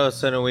of a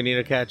sudden, we need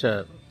to catch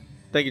up.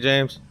 Thank you,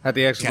 James. At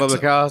the Extra Catch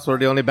Public up. House, we're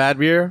the only bad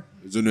beer.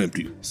 It's an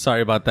empty.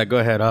 Sorry about that. Go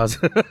ahead, Oz.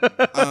 So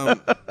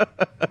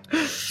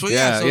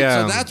Yeah, so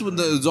yeah. that's when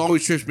it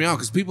always trips me out,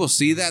 because people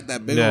see that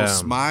big Yeah. old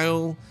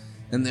smile,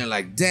 and they're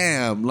like,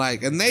 damn,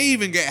 like, and they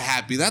even get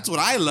happy. That's what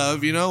I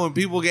love, you know, when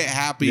people get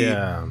happy.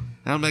 Yeah.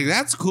 And I'm like,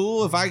 that's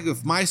cool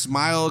if my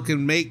smile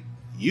can make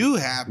you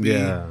happy.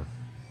 Yeah.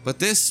 But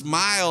this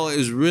smile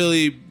is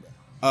really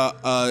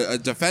a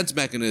defense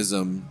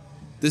mechanism.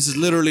 This is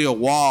literally a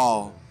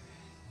wall.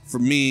 For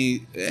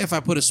me, if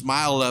I put a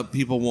smile up,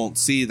 people won't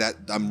see that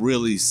I'm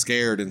really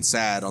scared and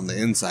sad on the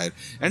inside.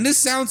 And this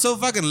sounds so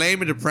fucking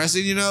lame and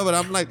depressing, you know. But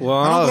I'm like, Well,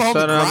 I all don't of go a home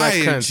sudden, and I'm cry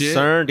like and shit.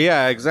 concerned.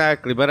 Yeah,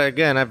 exactly. But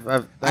again, I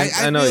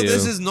know feel you.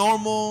 this is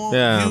normal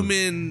Yeah.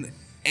 human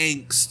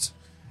angst.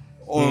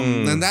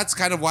 And that's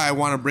kind of why I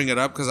want to bring it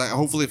up, because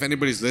hopefully if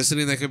anybody's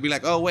listening, they could be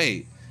like, oh,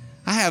 wait,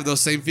 I have those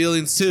same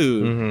feelings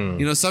too.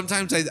 You know,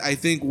 sometimes I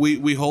think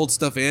we hold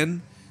stuff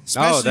in.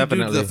 Especially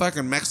definitely. the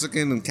fucking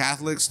Mexican and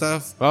Catholic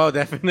stuff. Oh,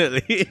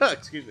 definitely.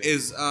 Excuse me.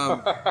 Is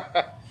so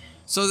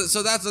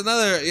that's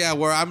another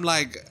where I'm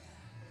like,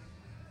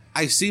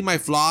 I see my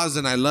flaws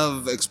and I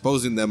love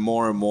exposing them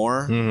more and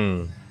more.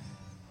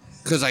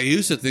 Because I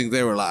used to think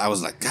they were like, I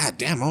was like, God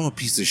damn, I'm a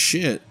piece of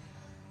shit.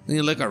 Then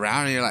you look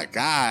around and you're like,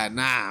 God,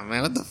 nah,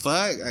 man, what the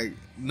fuck? Like,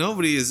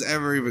 nobody is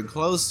ever even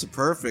close to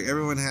perfect.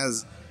 Everyone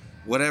has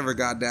whatever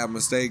goddamn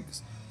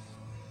mistakes.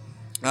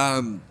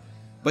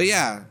 But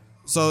yeah.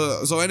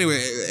 So anyway,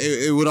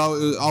 it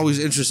was always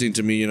interesting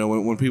to me, you know,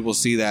 when people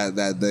see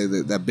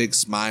that big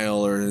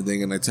smile or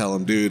anything, and I tell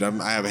them, dude,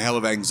 I have a hell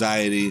of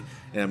anxiety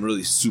and I'm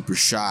really super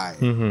shy.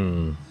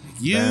 Damn.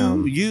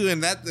 You,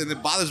 and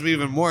it bothers me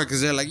even more,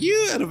 because they're like,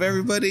 you out of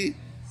everybody,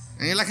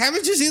 and you're like,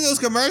 haven't you seen those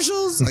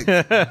commercials? Like,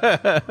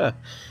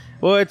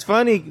 Well, it's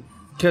funny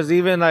because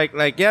even like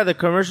yeah, the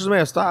commercials may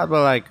have stopped,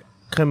 but like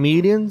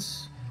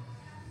comedians.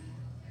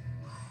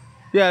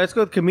 Yeah, let's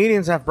go.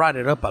 Comedians have brought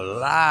it up a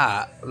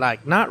lot.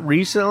 Like, not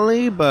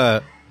recently,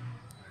 but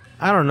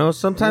I don't know.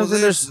 Sometimes Well,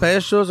 in their there's-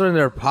 specials or in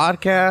their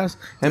podcasts,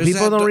 and There's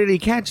people that don't really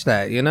catch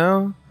that, you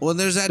know? well,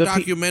 there's that The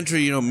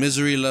documentary, you know,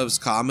 Misery Loves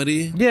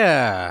Comedy,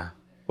 Yeah.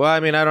 Well, I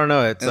mean, I don't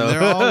know it, and so.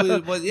 they're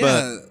always, but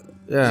yeah,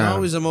 they're yeah.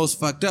 always the most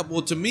fucked up.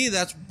 Well, to me,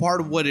 that's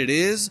part of what it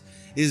is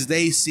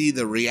they see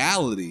the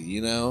reality,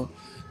 you know,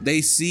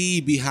 they see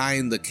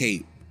behind the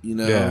cape, you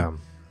know. Yeah.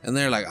 And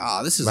they're like,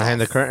 oh, this is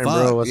Behind all the curtain, fuck.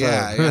 bro. What's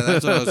yeah, up? Yeah,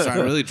 that's what I was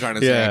really trying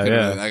to say. Yeah,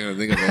 I couldn't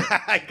think of it.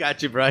 I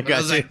got you, bro. I I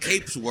got was you. like,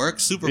 capes work,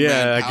 Superman.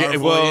 Yeah, I get-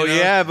 powerful, well, you know?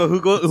 yeah, but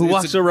who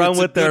walks around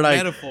with their good like,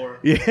 metaphor.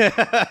 yeah,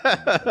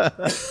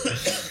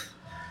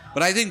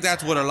 But I think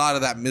that's what a lot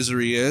of that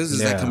misery is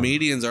that Yeah.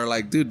 comedians are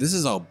like, dude, this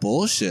is all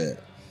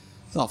bullshit.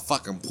 It's all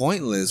fucking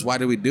pointless. Why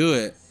do we do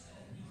it?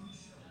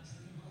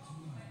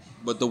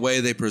 But the way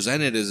they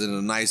present it is in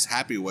a nice,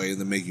 happy way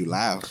that make you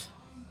laugh.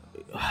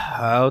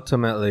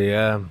 ultimately,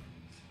 yeah.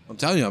 I'm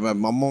telling you,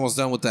 I'm almost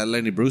done with that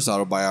Lenny Bruce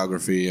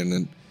autobiography,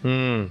 and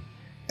then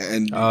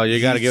and Oh,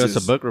 you got to he's give us a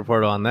just- book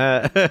report on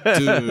that,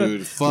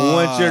 dude. Fuck.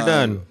 Once you're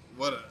done.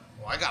 Well,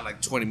 I got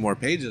like 20 more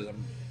pages.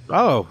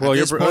 Oh, well, At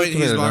you're this point,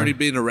 he's done. already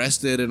been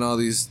arrested and all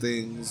these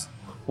things.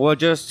 Well,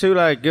 just to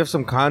like give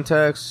some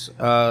context,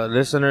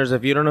 listeners,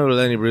 if you don't know who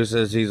Lenny Bruce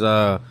is, he's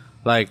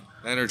like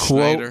Leonard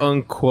quote Schneider.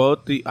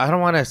 unquote I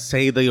don't want to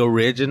say the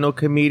original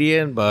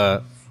comedian,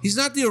 but He's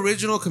not the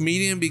original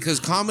comedian, because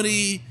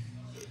comedy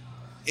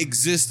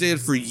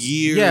existed for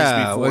years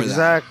yeah, before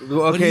exactly. that.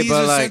 Okay, but he's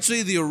but like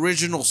essentially the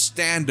original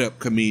stand-up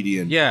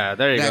comedian. yeah,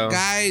 there you that go.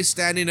 guy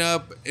standing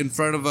up in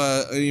front of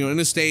in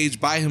a stage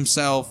by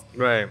himself,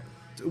 Right.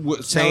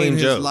 telling Saying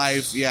his jokes.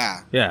 life.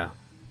 Yeah, Yeah.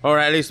 Or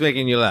at least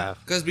making you laugh.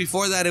 because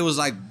before that it was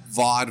like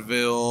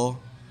vaudeville,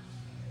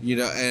 you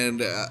know,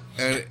 and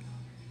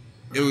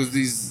it was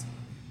these.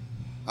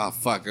 Oh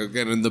fuck!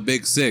 Again, in The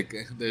Big Sick,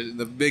 in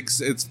the Big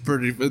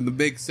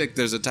Sick.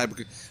 There's a type of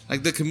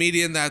like the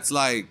comedian that's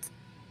like,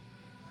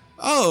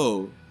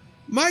 oh,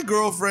 my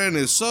girlfriend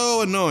is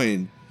so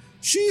annoying.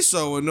 She's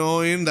so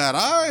annoying that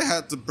I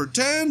had to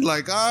pretend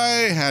like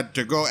I had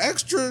to go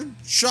extra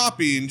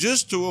shopping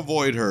just to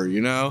avoid her,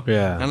 you know?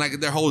 Yeah. And like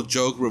their whole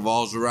joke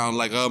revolves around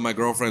like, oh, my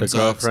girlfriend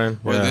sucks, or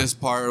this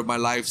part of my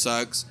life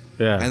sucks.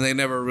 Yeah. And they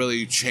never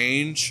really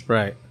change.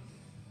 Right.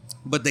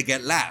 But they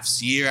get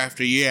laughs year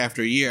after year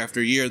after year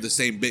after year. The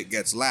same bit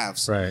gets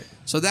laughs. Right.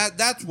 So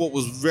that's what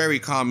was very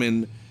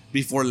common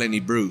before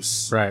Lenny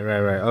Bruce. Right.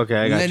 Okay,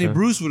 I got Lenny you.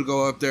 Bruce would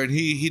go up there and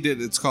he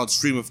did. It's called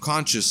Stream of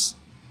Conscious.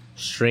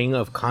 Stream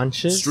of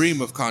Conscious.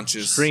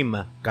 Stream.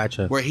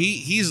 Gotcha. Where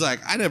he's like,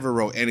 I never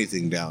wrote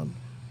anything down.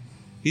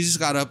 He just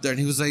got up there and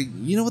he was like,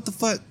 you know what the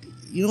fuck?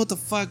 You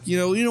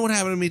know what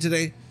happened to me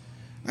today?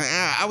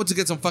 I went to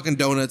get some fucking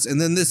donuts, and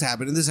then this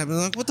happened, and this happened.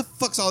 I'm like, what the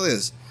fuck's all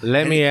this?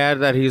 Let me add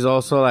that he's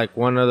also like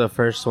one of the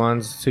first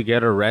ones to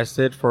get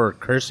arrested for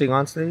cursing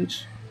on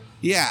stage.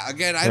 Yeah,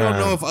 again, I don't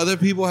know if other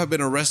people have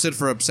been arrested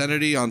for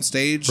obscenity on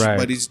stage,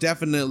 but he's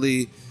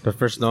definitely the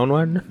first known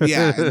one.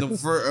 Yeah,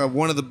 and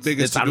one of the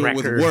biggest to do it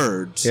with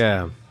words.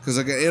 Yeah, because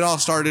it all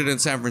started in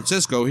San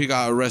Francisco. He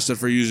got arrested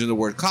for using the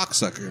word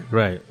cocksucker.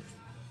 Right.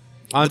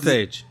 On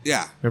stage.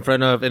 Yeah. In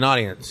front of an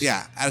audience.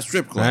 Yeah, at a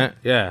strip club. Right?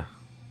 Yeah.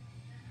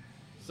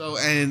 So,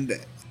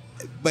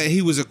 but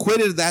he was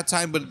acquitted at that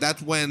time, but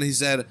that's when he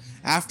said,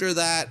 after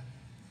that,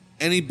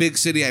 any big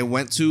city I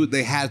went to,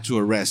 they had to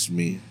arrest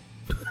me.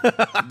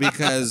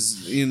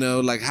 Because,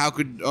 like, how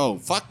could,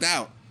 fucked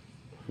out.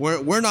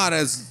 We're not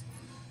as,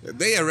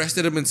 they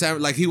arrested him in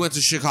like, he went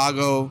to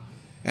Chicago,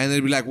 and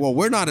they'd be like, well,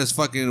 we're not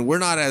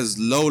as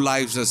low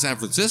lives as San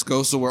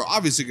Francisco, so we're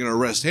obviously going to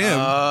arrest him.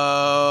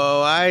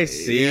 Oh, I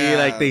see. Yeah.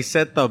 Like they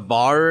set the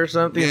bar or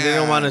something. Yeah. They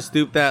don't want to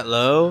stoop that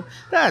low.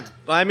 That's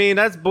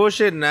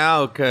bullshit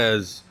now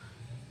because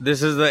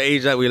this is the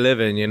age that we live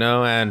in,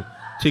 and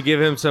to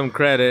give him some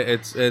credit,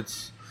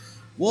 it's.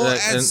 Well,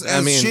 as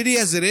shitty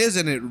as it is,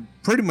 and it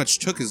pretty much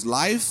took his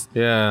life.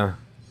 Yeah.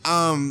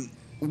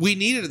 We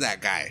needed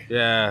that guy.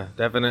 Yeah,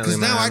 definitely. Because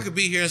now I could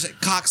be here and say,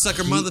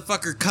 cocksucker,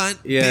 motherfucker, cunt,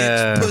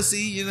 yeah. bitch,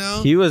 pussy,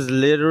 He was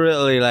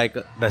literally like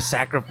the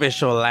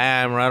sacrificial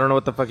lamb, or I don't know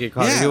what the fuck you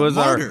call it. He was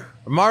martyr.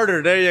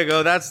 Martyr, there you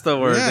go. That's the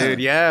word, dude.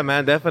 Yeah,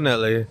 man,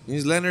 definitely.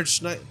 He's Leonard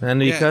Schneider. And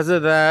because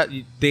of that,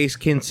 they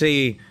can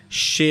say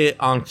shit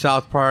on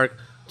South Park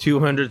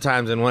 200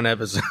 times in one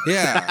episode.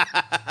 Yeah.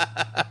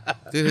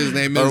 Dude, his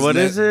name is... Or what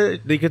is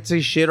it? They could say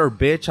shit or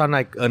bitch on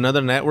like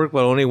another network,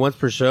 but only once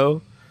per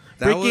show.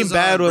 Breaking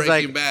Bad was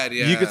like,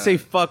 you could say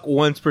fuck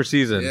once per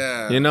season.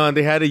 Yeah. And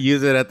they had to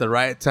use it at the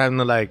right time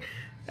to like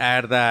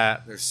add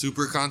that. There's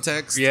super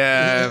context.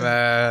 Yeah,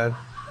 man.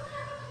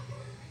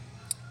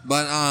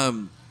 But,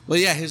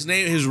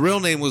 his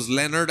real name was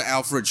Leonard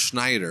Alfred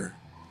Schneider.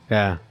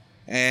 Yeah.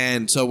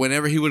 And so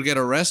whenever he would get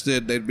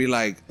arrested, they'd be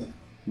like,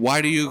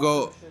 why do you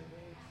go...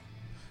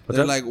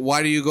 They're like,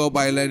 why do you go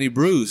by Lenny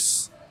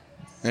Bruce?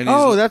 And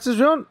that's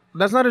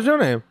not his real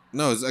name.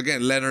 No, it's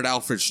again Leonard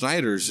Alfred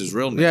Schneider is his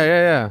real name.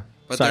 Yeah.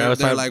 But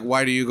they're like,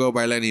 why do you go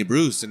by Lenny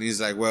Bruce? And he's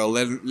like, well,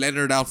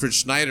 Leonard Alfred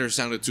Schneider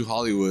sounded too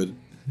Hollywood.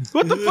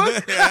 What the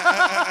fuck?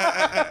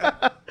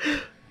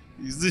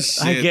 He's the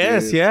shit. I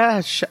guess, dude.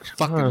 yeah.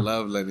 Fucking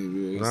love Lenny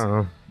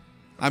Bruce.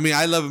 I mean,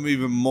 I love him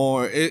even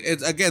more.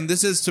 It's again,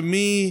 this is to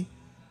me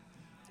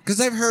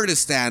because I've heard his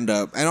stand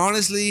up, and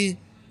honestly,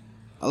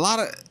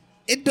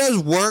 it does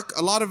work.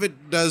 A lot of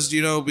it does,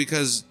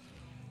 because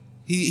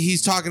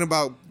he's talking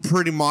about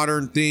pretty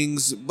modern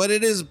things, but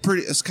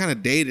it's kind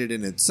of dated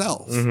in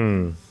itself.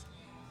 Mm-hmm.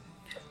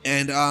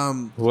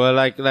 And well,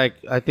 like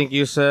I think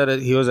you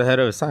said he was ahead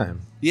of his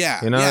time.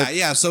 Yeah,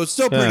 yeah. So it's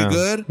still pretty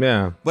good.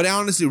 Yeah. But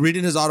honestly,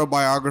 reading his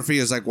autobiography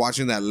is like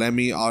watching that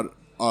Lemmy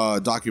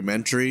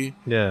documentary.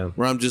 Yeah.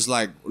 Where I'm just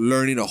like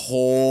learning a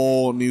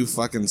whole new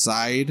fucking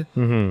side.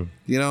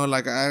 Mm-hmm.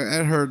 Like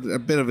I heard a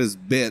bit of his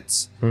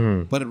bits,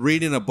 mm-hmm. but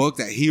reading a book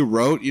that he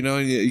wrote,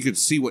 and you could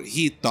see what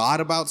he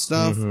thought about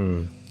stuff.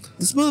 Mm-hmm.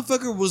 This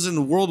motherfucker was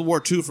in World War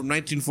II from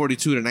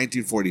 1942 to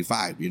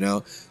 1945.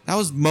 That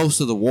was most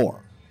of the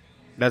war.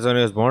 That's when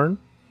he was born?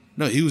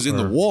 No, he was in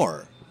the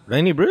war.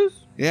 Lenny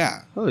Bruce?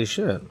 Yeah. Holy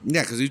shit.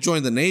 Yeah, because he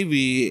joined the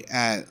Navy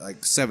at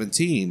like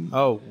 17.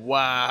 Oh,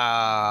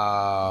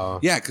 wow.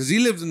 Yeah, because he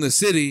lived in the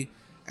city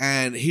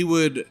and he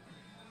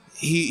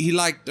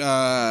liked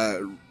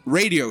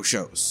radio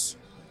shows.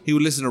 He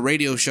would listen to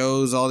radio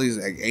shows, all these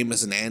like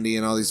Amos and Andy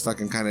and all these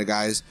fucking kind of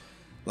guys.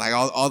 Like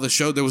all the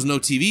show, there was no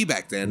TV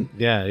back then.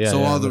 Yeah.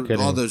 So all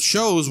the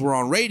shows were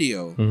on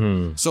radio.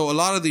 Mm-hmm. So a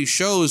lot of these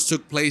shows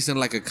took place in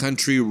like a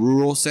country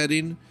rural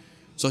setting.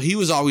 So he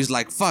was always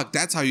like, "Fuck,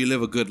 that's how you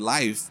live a good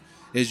life.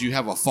 Is you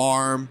have a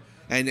farm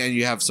and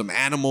you have some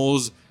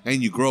animals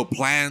and you grow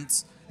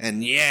plants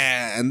and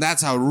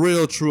that's how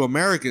real true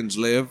Americans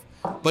live."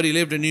 But he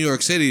lived in New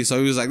York City, so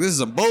he was like, "This is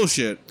some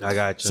bullshit." I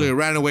got you. So he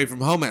ran away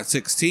from home at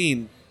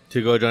 16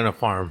 to go join a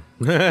farm.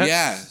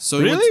 Yeah. So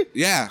really?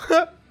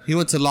 He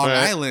went to Long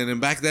Island,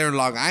 and back there in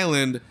Long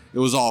Island, it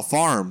was all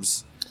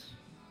farms.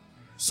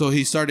 So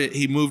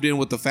he moved in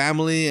with the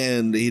family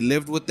and he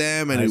lived with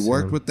them and he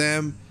worked with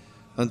them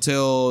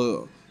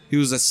until he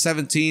was at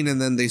 17,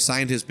 and then they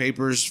signed his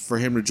papers for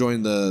him to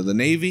join the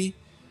Navy,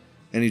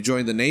 and he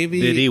joined the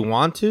Navy. Did he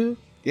want to?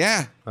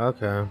 Yeah.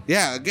 Okay.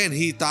 Yeah, again,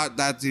 he thought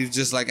that he was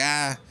just like,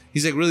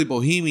 he's like really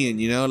bohemian,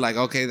 you know? Like,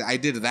 okay, I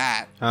did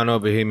that. I don't know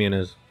what Bohemian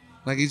is.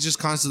 Like, he's just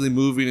constantly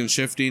moving and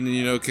shifting and,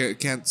 you know,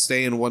 can't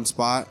stay in one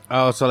spot.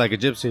 Oh, so like a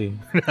gypsy.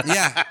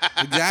 Yeah,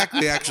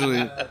 exactly,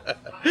 actually.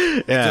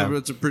 Yeah.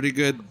 It's a pretty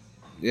good,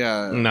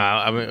 yeah. No,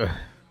 I mean...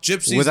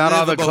 Gypsies without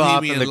all the cloth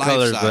bohemian and the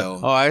colors. But, lifestyle.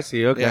 oh, I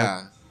see. Okay.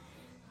 Yeah.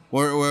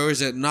 Where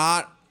is it?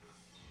 Not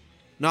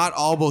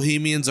all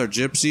bohemians are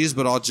gypsies,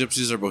 but all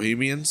gypsies are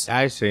bohemians.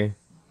 I see.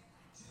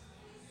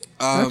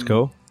 That's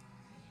cool.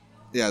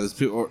 Yeah, there's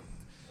people.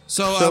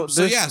 So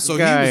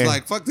guy, he was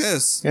like, "Fuck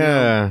this." Yeah.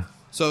 You know?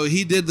 So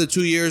he did the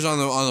 2 years on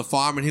the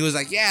farm, and he was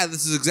like, "Yeah,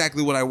 this is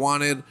exactly what I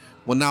wanted.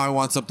 Well, now I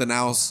want something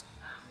else.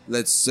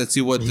 Let's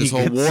see what this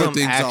whole war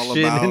thing's all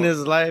about." In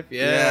his life,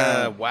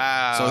 yeah.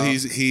 Wow.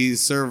 So he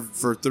served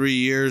for 3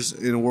 years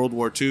in World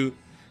War II,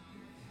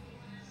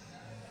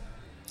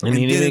 and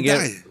he didn't get.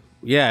 die.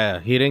 Yeah,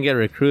 he didn't get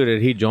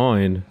recruited. He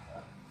joined.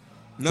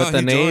 No, but the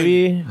he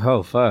Navy. joined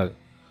Oh fuck.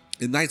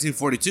 in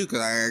 1942, because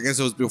I guess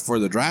it was before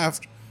the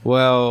draft.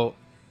 Well,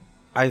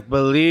 I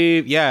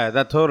believe. Yeah,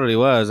 that totally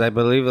was. I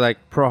believe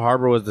like Pearl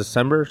Harbor was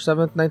December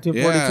 7th,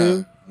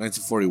 1942.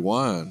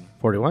 1941.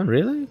 41,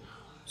 really?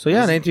 So yeah,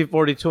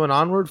 1942 and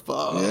onward.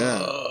 Fuck.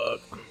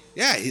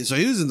 Yeah. So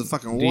he was in the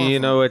fucking war. Do you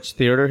know which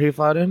theater he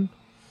fought in?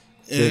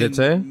 Did it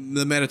say?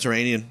 The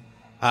Mediterranean.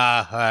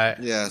 Ah, right.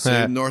 Yeah,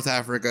 so North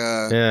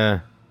Africa, Yeah.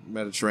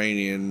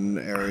 Mediterranean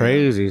area.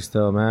 Crazy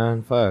still,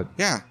 man. Fuck.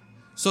 Yeah.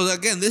 So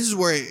again, this is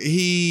where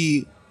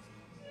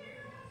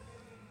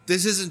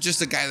this isn't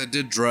just a guy that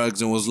did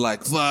drugs and was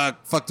like,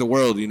 fuck the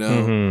world, you know?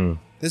 Mm-hmm.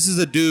 This is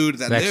a dude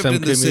that Like lived some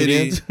in the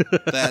comedians. city,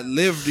 that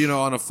lived, you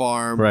know, on a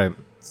farm, Right.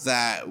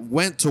 that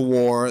went to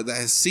war, that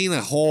has seen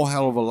a whole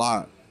hell of a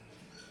lot.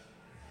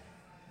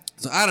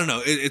 So I don't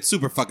know. It's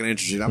super fucking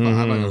interesting. I'm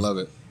gonna love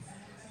it.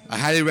 I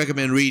highly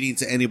recommend reading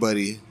to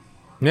anybody.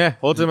 Yeah,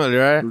 ultimately,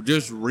 right?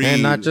 Just read.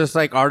 And not just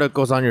like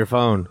articles on your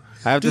phone.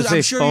 I have Dude, to say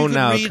I'm sure phone you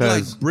now can read like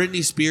because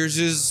Britney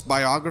Spears'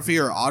 biography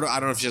or I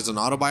don't know if she has an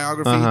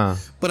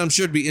autobiography, but I'm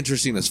sure it'd be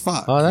interesting as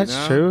fuck. oh, that's you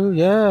know? true.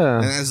 Yeah.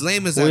 And as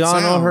lame as that We all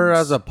sounds, know her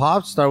as a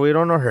pop star. We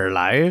don't know her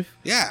life.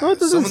 Yeah, No, it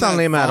doesn't someone sound that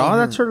lame at all. followed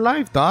That's her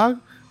life, dog.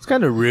 It's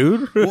kind of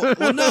rude. well,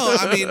 no,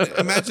 I mean,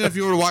 imagine if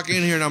you were walking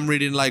in here and I'm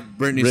reading like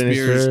Britney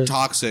Spears'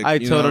 Toxic. I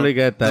you totally know,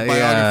 get that. The biography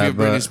Yeah, of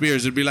Britney but-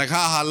 Spears. It'd be like,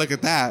 haha, look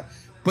at that.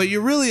 But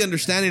you're really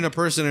understanding a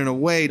person in a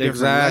way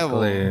different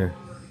level. Exactly.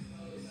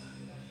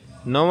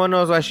 No one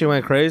knows why she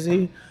went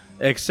crazy,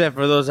 except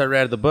for those that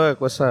read the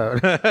book. What's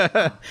up?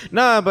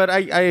 No, but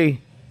I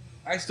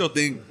I still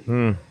think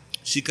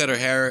she cut her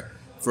hair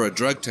for a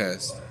drug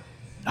test.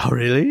 Oh,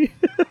 really?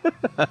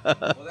 Well,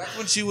 that's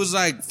when she was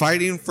like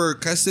fighting for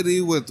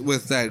custody with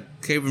that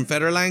Kevin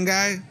Federline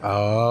guy.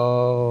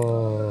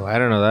 Oh, I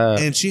don't know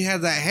that. And she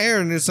had that hair,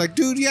 and it's like,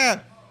 dude,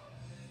 yeah,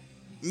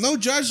 no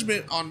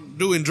judgment on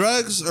doing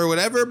drugs or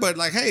whatever, but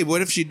like, hey,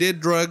 what if she did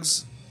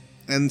drugs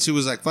and she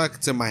was like, fuck,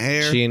 it's in my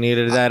hair? She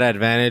needed that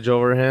advantage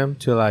over him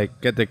to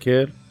like get the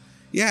kid.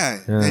 Yeah.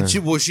 Yeah. And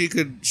she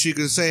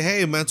could say,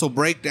 hey, mental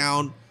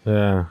breakdown,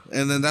 Yeah.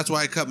 and then that's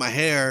why I cut my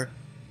hair.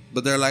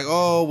 But they're like,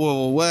 oh,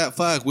 well, what?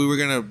 Fuck, we were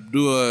gonna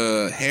do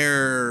a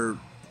hair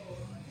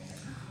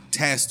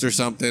test or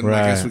something.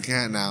 Right. I guess we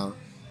can't now.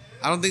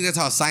 I don't think that's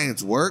how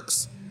science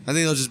works. I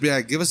think they'll just be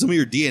like, give us some of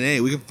your DNA.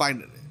 We can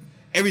find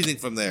everything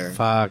from there.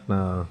 Fuck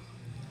no.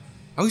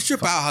 I always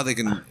trip out how they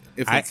can.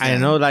 If they I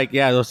can. know, like,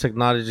 yeah, those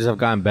technologies have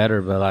gotten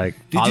better, but like,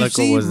 Did you follicle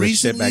see was the shit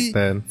recently, back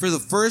then. for the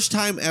first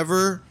time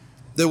ever,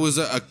 there was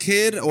a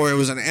kid, or it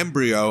was an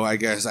embryo, I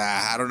guess.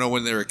 I don't know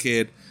when they were a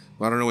kid.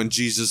 I don't know when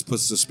Jesus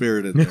puts the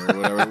spirit in there,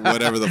 or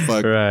whatever the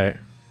fuck. Right.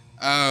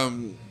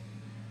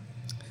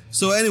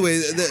 So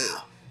anyway,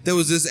 there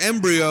was this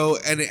embryo,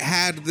 and it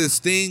had this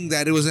thing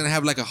that it was going to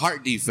have like a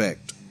heart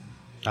defect.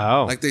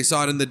 Oh. Like they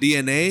saw it in the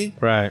DNA,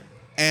 right.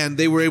 and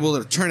they were able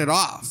to turn it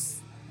off.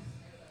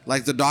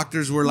 Like the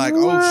doctors were like,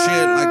 "Oh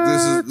shit!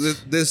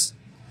 Like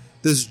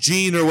this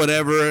gene or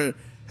whatever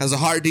has a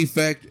heart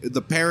defect.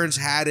 The parents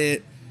had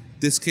it.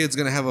 This kid's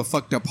gonna have a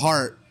fucked up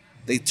heart."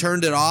 They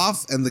turned it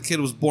off, and the kid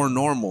was born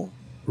normal.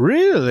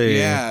 Really?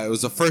 Yeah, it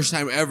was the first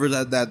time ever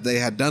that they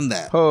had done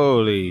that.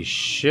 Holy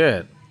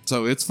shit.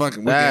 So it's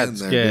fucking.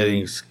 That's there, getting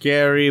dude.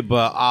 scary,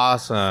 but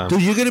awesome.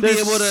 Dude, you're gonna be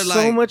There's able to so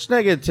like. much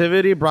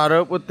negativity brought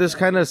up with this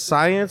kind of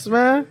science,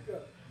 man.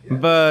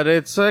 But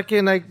it's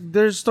fucking like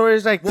there's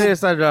stories like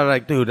this that are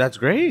like, dude, that's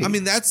great. I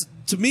mean, that's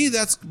to me,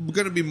 that's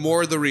gonna be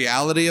more the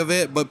reality of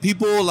it. But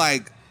people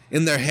like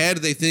in their head,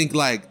 they think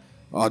like,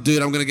 "Oh,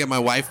 dude, I'm gonna get my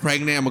wife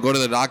pregnant. I'm gonna go to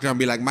the doctor and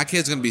be like, my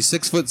kid's gonna be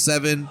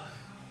 6'7",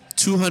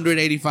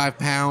 285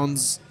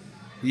 pounds."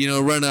 You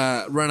know, run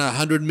a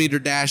 100-meter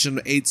dash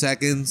in 8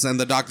 seconds, and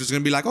the doctor's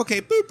gonna be like,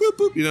 "Okay, boop boop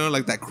boop," you know,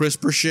 like that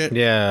CRISPR shit.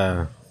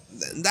 yeah.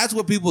 That's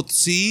what people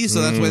see,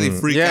 so that's why they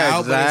freak Yeah,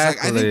 out. But it's like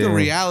I think the exactly.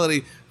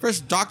 reality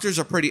First, doctors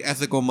are pretty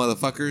ethical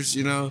motherfuckers,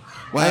 you know?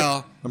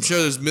 Well, I'm sure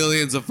there's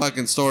millions of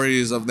fucking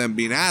stories of them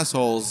being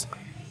assholes.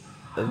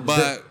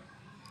 But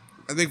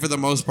I think for the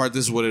most part,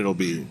 this is what it'll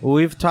be.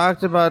 We've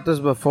talked about this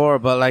before,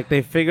 but like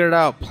they figured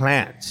out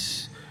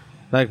plants.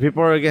 Like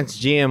people are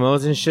against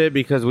GMOs and shit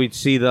because we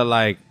see the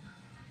like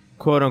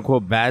quote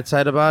unquote bad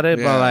side about it.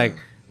 Yeah. But like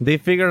they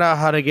figured out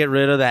how to get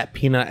rid of that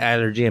peanut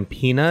allergy in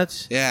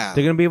peanuts. Yeah.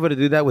 They're gonna be able to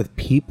do that with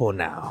people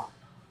now.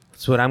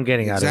 That's what I'm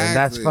getting out of it. And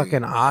that's Exactly.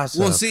 fucking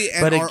awesome. Well, see,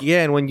 and but our-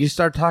 again, when you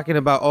start talking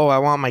about, oh, I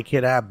want my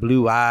kid to have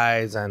blue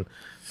eyes and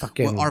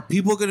fucking Well, are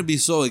people going to be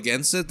so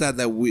against it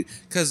that we...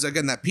 Because,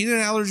 again, that peanut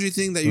allergy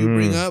thing that you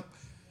bring up,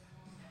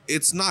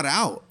 it's not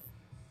out.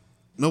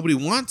 Nobody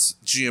wants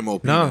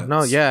GMO peanuts.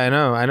 no, yeah,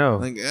 I know.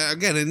 Like,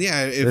 again, and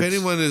yeah, if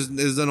anyone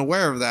is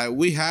unaware of that,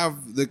 we have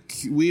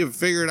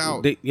figured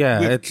out... They-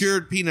 yeah, we've it's-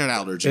 cured peanut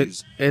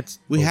allergies. It's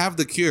We have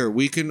the cure.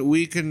 We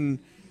can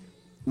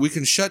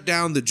shut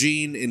down the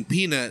gene in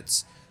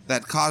peanuts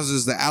that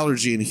causes the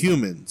allergy in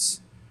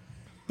humans,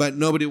 but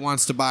nobody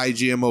wants to buy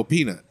GMO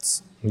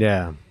peanuts.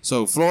 yeah.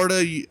 So Florida,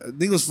 I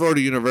think it was Florida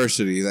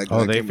University that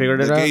Oh, they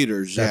figured it the out.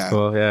 Gators, That's yeah,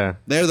 cool. Yeah,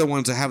 they're the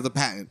ones that have the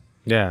patent,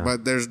 yeah,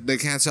 but they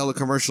can't sell it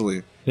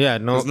commercially. yeah.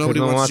 No, 'Cause nobody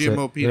 'cause no one wants it.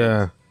 GMO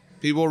peanuts.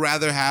 People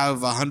rather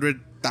have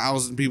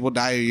 100,000 people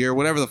die a year,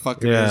 whatever the fuck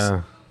it is.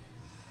 Yeah.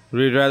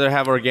 We'd rather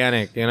have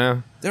organic, you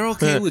know. They're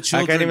okay with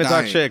children I can't even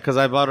dying. talk shit because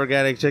I bought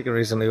organic chicken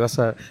recently. What's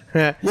up?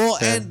 Well,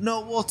 Yeah. and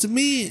no, well, to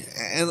me,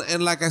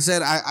 and like I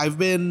said, I've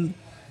been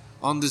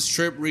on this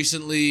trip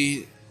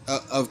recently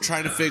of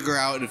trying to figure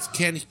out if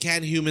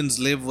can humans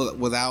live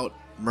without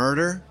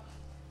murder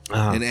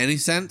in any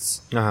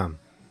sense. Uh-huh.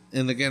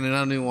 And again, and I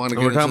don't even want to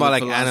get We're into talking about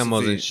the like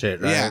animals philosophy. and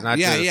shit, right? Yeah, Not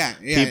yeah,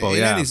 just yeah. people, in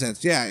yeah. any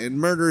sense, yeah. And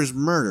murder is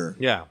murder,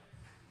 Yeah.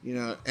 you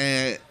know.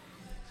 And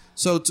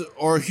so,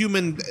 or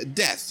human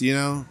death, you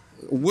know.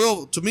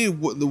 To me,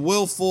 the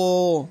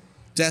willful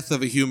death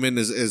of a human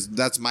is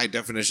that's my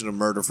definition of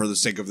murder for the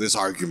sake of this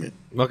argument.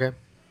 Okay.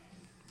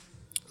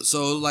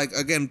 So, like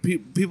again,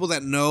 people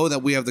that know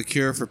that we have the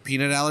cure for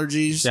peanut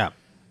allergies, Yeah.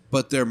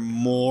 but they're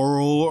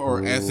moral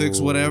or ethics,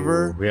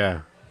 whatever, Yeah.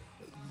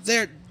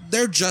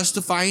 they're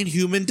justifying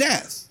human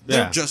death.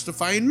 They're Yeah.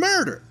 justifying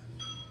murder.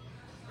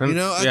 You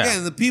know, Yeah.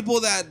 again, the people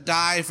that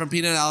die from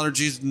peanut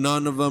allergies,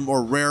 none of them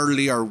or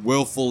rarely are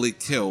willfully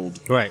killed,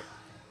 Right.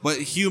 but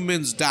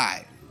humans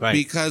die Right.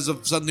 because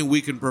of something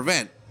we can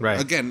prevent. Right.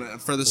 Again,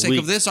 for the sake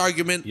of this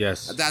argument,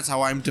 Yes. that's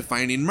how I'm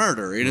defining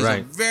murder. It is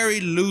Right. a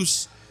very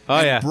loose. Oh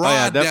and yeah.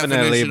 broad Definitely.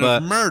 definition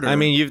But of murder. I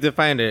mean, you've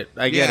defined it.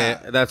 I get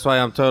Yeah. it. That's why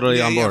I'm totally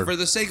on board. for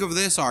the sake of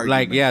this argument.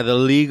 Like, yeah, the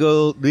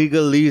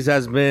legalese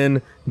has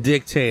been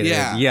dictated.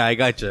 Yeah. Yeah, I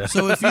got you.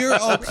 So if you're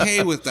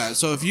okay with that,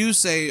 so if you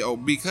say, oh,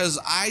 because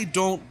I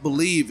don't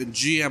believe in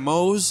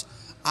GMOs,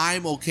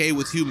 I'm okay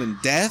with human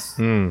death.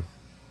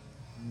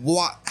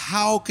 What?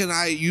 How can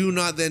you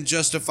not then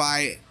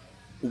justify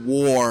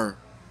war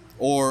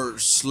or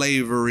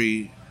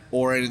slavery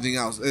or anything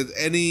else?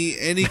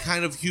 Any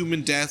kind of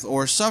human death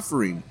or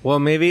suffering? Well,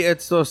 maybe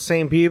it's those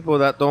same people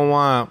that don't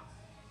want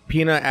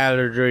peanut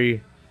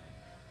allergy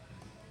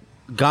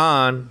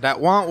gone that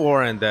want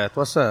war and death.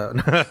 What's up?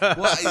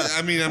 Well,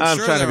 I mean, I'm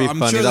sure trying to be I'm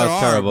funny. sure That there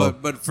was are, terrible.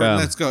 but Yeah.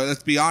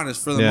 let's be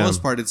honest. For the Yeah.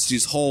 most part, it's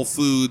these Whole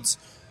Foods,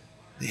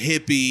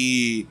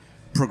 hippie,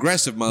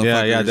 progressive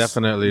motherfuckers. Yeah,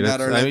 definitely. That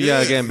That's- are I like, mean, yeah,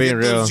 again, being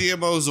get those real.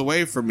 GMOs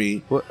away from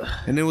me. What-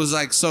 And it was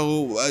like,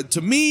 so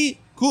to me,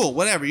 cool,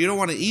 whatever. You don't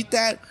want to eat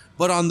that,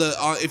 but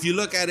if you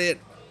look at it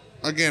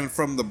again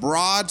from the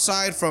broad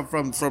side,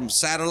 from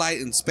satellite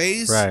and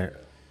space, Right.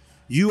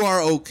 you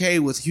are okay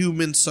with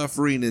human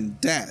suffering and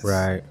death,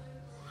 Right.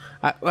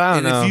 I don't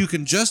and know. if you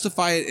can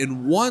justify it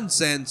in one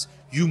sense,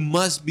 you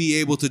must be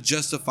able to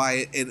justify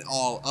it in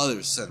all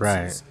other senses.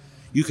 Right.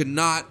 You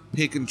cannot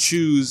pick and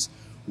choose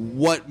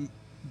what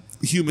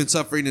human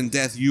suffering and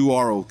death you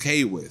are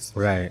okay with.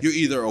 Right. You're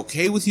either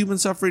okay with human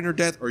suffering or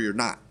death, or you're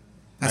not.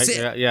 That's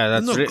it. Yeah,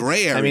 that's There's no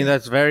gray area. I mean,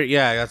 that's very.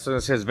 Yeah, that's what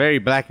it says. Very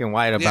black and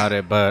white about Yeah.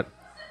 it, but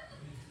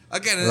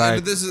Again, like,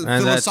 but this is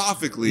and that's-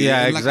 philosophically.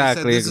 Yeah, and like I said,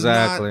 exactly, this is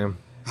not- exactly.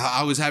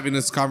 I was having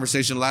this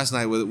conversation last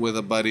night with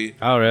a buddy.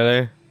 Oh,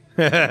 really?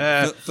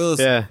 Yeah.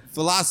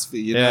 Philosophy,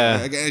 you Yeah.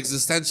 know,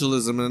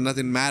 existentialism and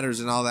nothing matters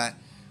and all that.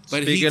 But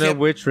he Speaking kept, of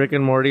which, Rick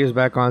and Morty is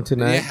back on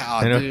tonight. yeah,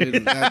 I know.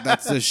 dude,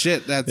 that's the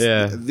shit. That's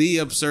Yeah. the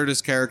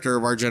absurdest character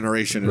of our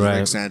generation is Right.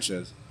 Rick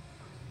Sanchez.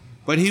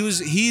 But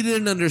he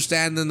didn't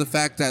understand then the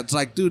fact that it's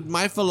like, dude,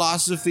 my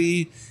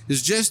philosophy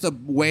is just a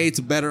way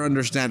to better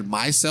understand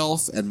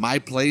myself and my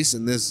place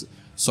in this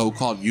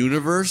so-called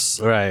universe.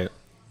 Right.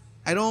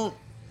 I don't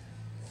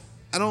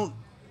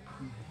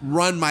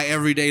run my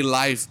everyday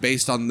life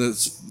based on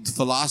this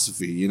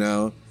philosophy, you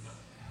know?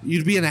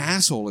 You'd be an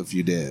asshole if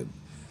you did.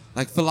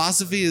 Like,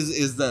 philosophy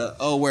is the,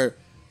 where,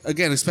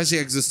 again, especially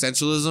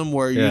existentialism,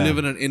 where you Yeah. live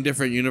in an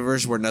indifferent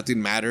universe where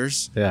nothing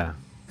matters. Yeah.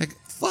 Like,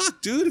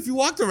 fuck, dude, if you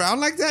walked around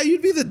like that,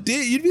 you'd be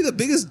the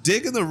biggest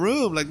dick in the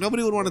room. Like,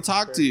 nobody would want to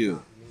talk to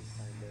you.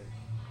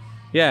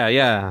 Yeah.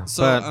 Yeah.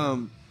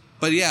 So,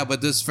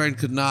 but this friend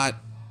could not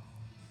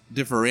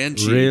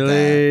differentiate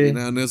Really? that. You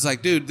know, and it's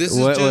like, dude, this is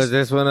What, just was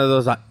this one of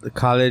those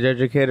college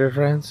educated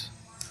friends?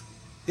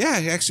 yeah.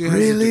 He actually has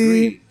a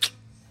Really? degree.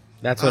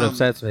 That's what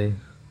upsets me.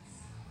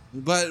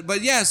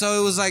 But yeah. So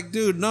it was like,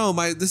 dude, no,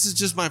 this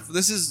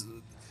is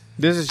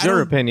This is I your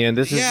don't- opinion.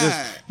 This is yeah,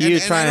 just you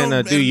and I trying to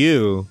don't- do and-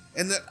 you.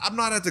 And I'm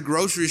not at the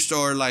grocery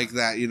store like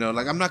that, you know.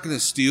 Like, I'm not going to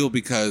steal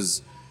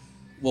because,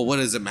 well, what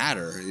does it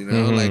matter? You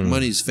know, like,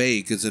 money's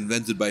fake. It's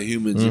invented by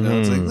humans, you know.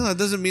 It's like, no, it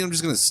doesn't mean I'm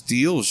just going to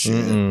steal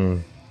shit.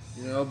 You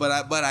know, but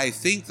I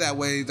think that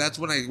way. That's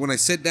when I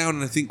sit down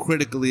and I think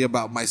critically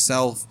about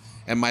myself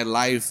and my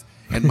life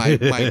and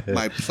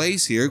my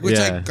place here, which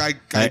Yeah.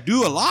 I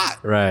do a lot.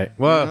 Right.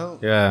 Well, know?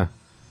 yeah.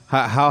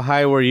 How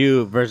high were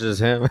you versus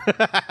him?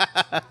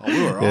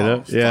 We were You know?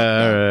 all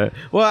Yeah, all right.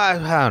 Well, I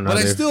don't know. But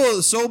I dude.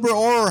 still sober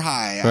or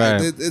high.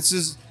 Right. It's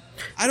just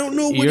I don't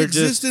know what You're just-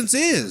 existence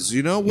is.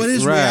 You know, what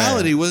is Right.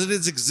 reality? What is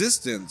its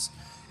existence?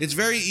 It's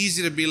very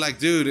easy to be like,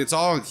 dude, it's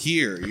all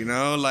here. You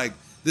know, like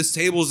this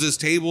table's this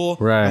table,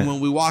 Right. and when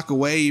we walk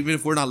away, even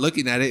if we're not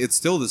looking at it, it's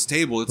still this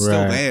table. It's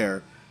still Right.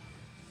 there.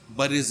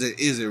 But is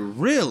it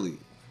really?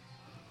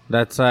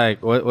 That's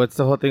like what's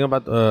the whole thing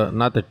about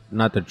not the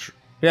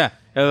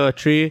a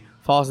tree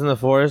falls in the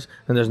forest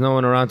and there's no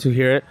one around to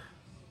hear it.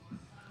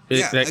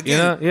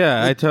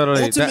 I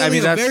totally. Ultimately, I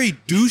mean, that's a very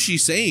douchey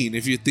saying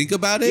if you think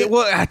about it. yeah,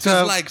 well, that's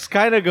Just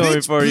kind of going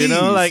bitch, for, you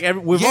know, please. like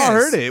we've all Yes,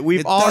 heard it.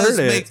 We've all does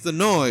heard it. make the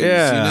noise,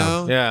 Yeah, you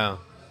know. yeah.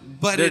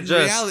 But They're in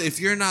just- reality, if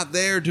you're not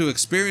there to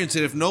experience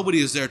it, if nobody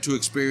is there to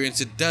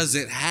experience it,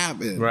 doesn't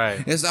happen.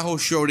 Right. It's that whole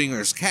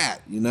Schrodinger's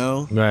cat, you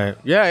know? Right.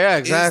 Yeah.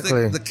 It's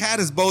Exactly. The cat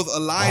is both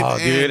alive Oh,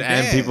 and dude,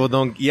 dead. and people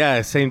don't.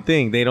 Yeah, same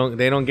thing. They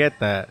don't get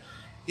that.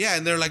 Yeah,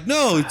 and they're like,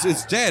 no,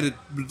 it's dead.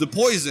 The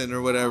poison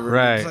or whatever.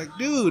 Right. It's like,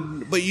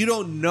 dude, but you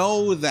don't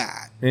know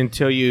that.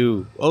 Until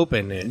you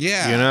open it.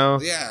 Yeah, You know?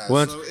 yeah,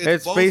 Once, so it's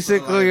it's both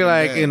basically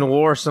alive like and dead. in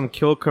war, some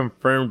kill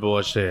confirmed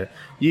bullshit.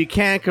 You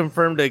can't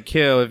confirm the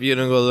kill if you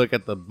don't go look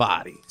at the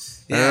body.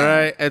 Yeah. All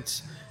right?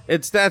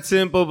 It's that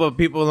simple, but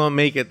people don't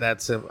make it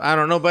that simple. I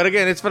don't know. But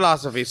again, it's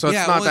philosophy, so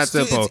it's not that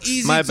simple. It's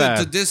easy My to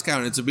bad.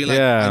 discount it, to be like,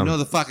 Yeah. I know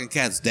the fucking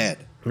cat's dead.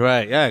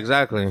 Right. Yeah,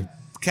 exactly.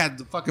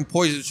 The fucking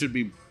poison should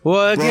be.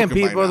 Well, again,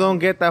 broken by people now. don't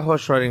get that whole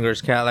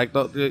Schrodinger's cat. Like,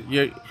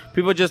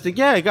 people just think,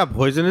 yeah, it got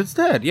poisoned, it's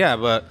dead. Yeah,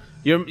 but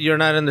you're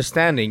not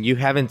understanding. You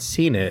haven't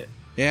seen it.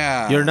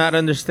 Yeah. You're not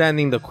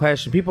understanding the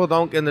question. People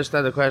don't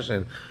understand the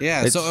question. Yeah.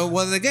 It's- So,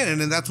 well, again, and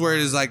then that's where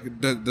it is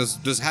like,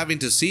 does having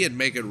to see it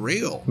make it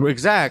real?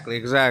 Exactly.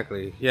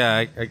 Yeah,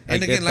 I And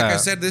get again, like I that.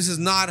 said, this is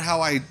not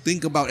how I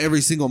think about every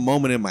single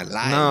moment in my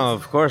life. No,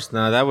 of course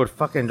not. That would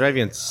fucking drive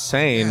you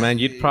insane, Yeah, man.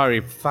 You'd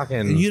probably fucking.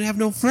 And you'd have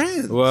no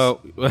friends. Well,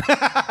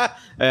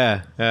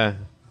 yeah.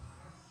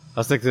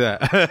 I'll stick to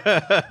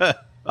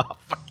that.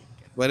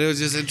 But it was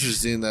just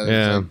interesting that it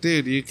Yeah. was like,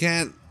 dude, you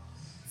can't,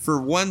 for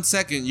 1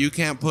 second, you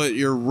can't put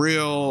your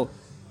real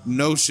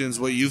notions,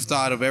 what you've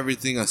thought of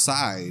everything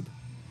aside.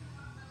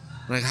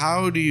 Like,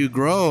 how do you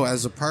grow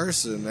as a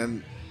person?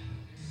 And,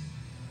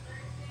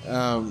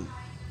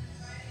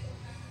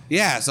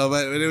 yeah, so,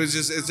 but it was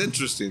just, it's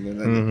interesting.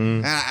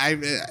 And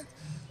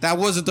that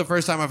wasn't the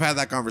first time I've had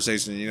that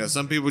conversation. You know,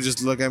 some people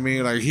just look at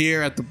me, like,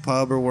 here at the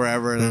pub or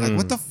wherever, and they're like,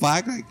 what the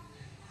fuck? Like,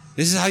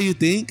 this is how you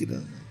think? And I'm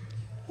like,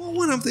 well,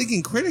 when I'm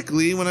thinking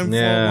critically, when I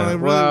really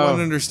want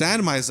to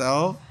understand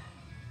myself,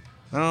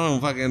 I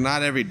don't know, fucking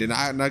not every day.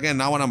 Again,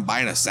 not when I'm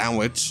buying a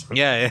sandwich.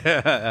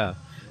 yeah.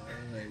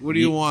 What do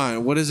you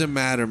want? What does it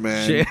matter,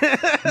 man? Shit.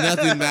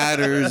 Nothing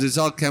matters. It's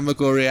all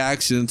chemical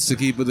reactions to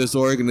keep this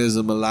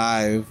organism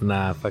alive.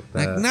 Nah, fuck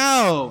that. Like,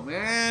 no,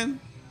 man.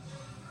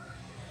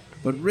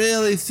 But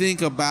really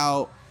think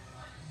about.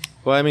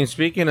 Well, I mean,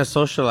 speaking of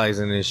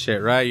socializing and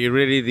shit, right? You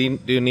really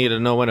do need to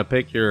know when to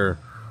pick your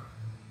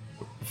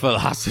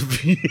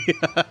philosophy.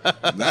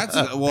 That's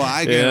well,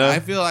 I get. Yeah. I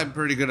feel I'm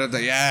pretty good at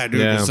that. Yeah, dude.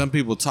 'Cause Yeah. some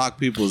people talk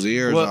people's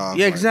ears Well, off.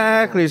 yeah, like,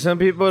 exactly. Some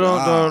people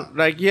God. don't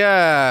like.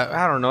 Yeah,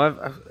 I don't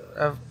know.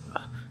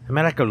 I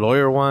met like a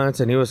lawyer once,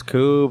 and he was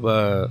cool,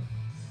 but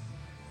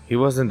he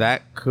wasn't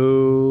that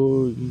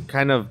cool. You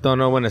kind of don't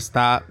know when to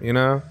stop. You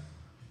know.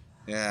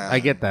 yeah, I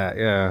get that.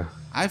 Yeah.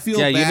 I feel.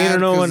 Yeah, you need bad to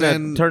know 'cause when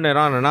then- to turn it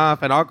on and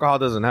off, and alcohol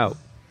doesn't help.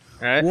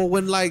 Right? Well,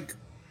 when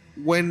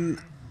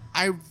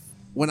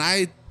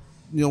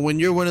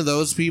you're one of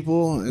those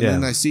people, and Yeah.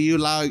 then I see you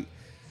like,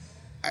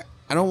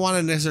 I don't want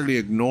to necessarily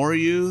ignore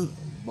you,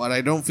 but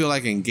I don't feel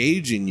like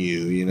engaging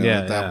you. You know, Yeah,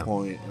 at that yeah.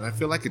 point, and I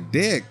feel like a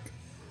dick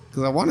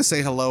because I want to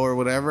say hello or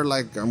whatever.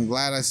 Like, I'm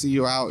glad I see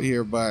you out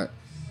here, but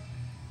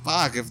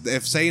fuck,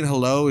 if saying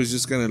hello is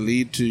just gonna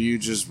lead to you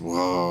just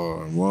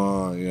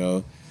whoa, you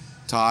know,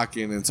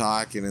 talking and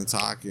talking and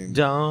talking.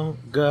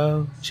 Don't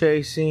go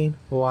chasing Dude,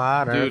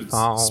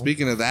 waterfalls.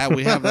 speaking of that,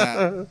 we have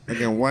that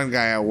again. One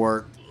guy at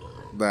work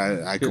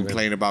that I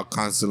complain about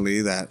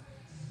constantly that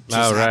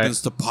just Oh, right.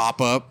 happens to pop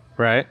up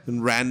Right?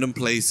 in random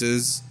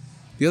places.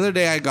 The other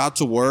day I got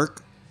to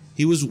work,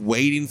 he was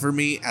waiting for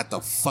me at the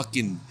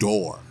fucking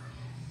door.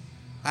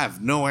 I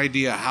have no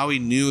idea how he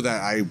knew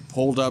that I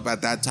pulled up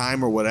at that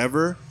time or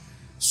whatever.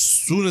 As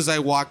soon as I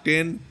walked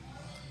in,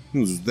 he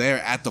was there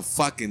at the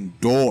fucking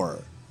door.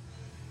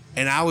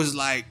 And I was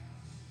like,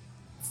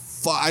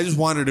 I just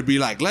wanted to be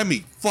like, let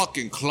me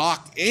fucking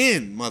clock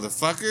in,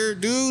 motherfucker,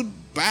 dude,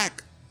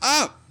 back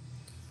up.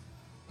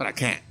 But I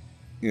can't.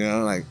 You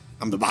know, like,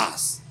 I'm the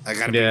boss. I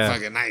gotta be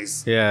fucking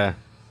nice. Yeah.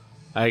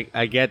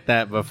 I get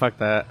that, but fuck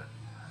that.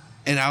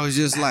 And I was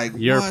just like,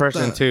 you're a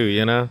person too,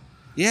 you know?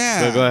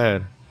 Yeah. So go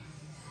ahead.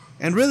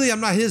 And really, I'm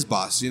not his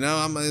boss, you know?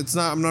 I'm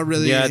not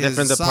really his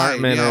different side.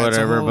 department or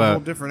whatever, it's a but whole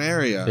different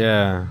area.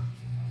 Yeah.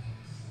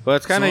 But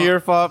it's kind of your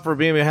fault for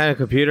being behind a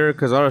computer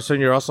because all of a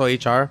sudden you're also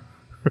HR.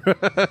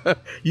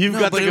 You've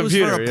got the computer. It was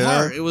for a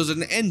part. It was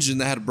an engine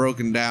that had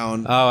broken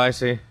down. Oh, I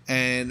see.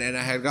 And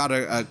I had got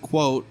a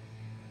quote.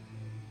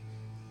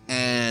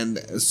 And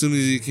as soon as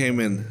he came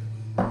in,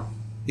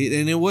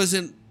 it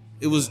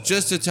was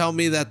just to tell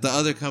me that the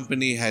other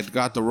company had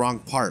got the wrong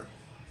part.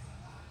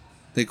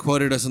 They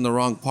quoted us in the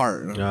wrong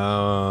part.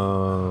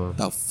 Oh.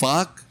 The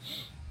fuck?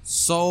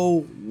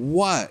 So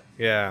what?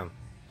 Yeah.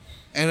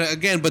 And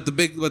again, but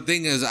the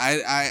thing is,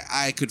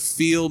 I could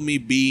feel me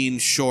being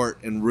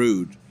short and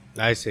rude.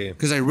 I see.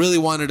 Because I really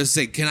wanted to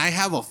say, can I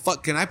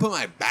put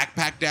my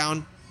backpack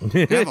down?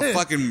 Can I have a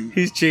fucking...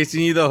 He's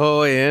chasing you the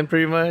whole way in,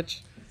 pretty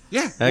much?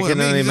 Yeah. I can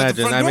only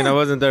imagine. I mean, I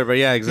wasn't there, but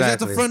yeah, exactly.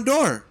 He's at the front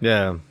door.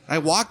 Yeah. I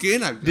walk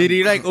in. Did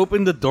he, like,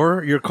 open the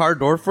door, your car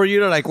door for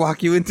you to, like,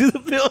 walk you into the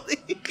building?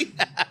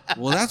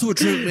 Well, that's what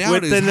tripped me out.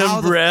 With an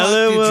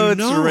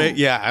umbrella?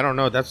 Yeah, I don't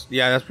know. That's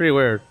pretty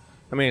weird.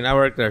 I mean, I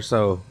work there,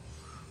 so...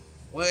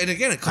 Well, and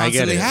again, it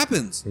constantly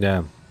happens.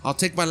 Yeah. I'll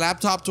take my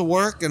laptop to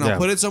work, and I'll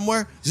put it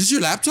somewhere. Is this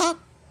your laptop?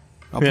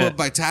 I'll put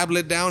my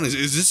tablet down.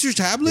 Is this your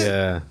tablet?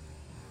 Yeah.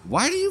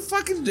 Why do you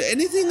fucking...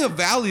 Anything of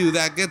value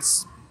that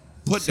gets...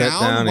 put Set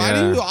down, why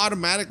do you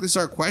automatically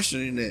start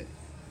questioning it?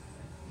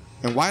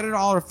 And why did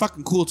all our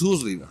fucking cool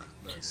tools leave?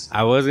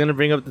 I was gonna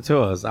bring up the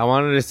tools. I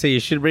wanted to say you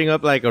should bring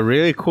up like a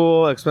really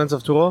cool,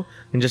 expensive tool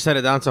and just set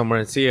it down somewhere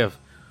and see if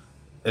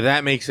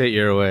that makes it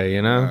your way,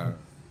 you know?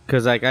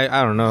 Because like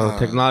I don't know,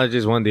 technology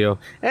is one deal.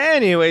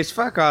 Anyways,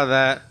 fuck all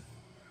that.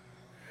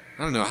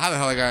 I don't know how the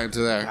hell I got into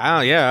there.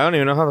 I don't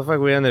even know how the fuck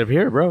we ended up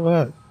here, bro.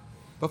 What?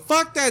 But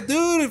fuck that,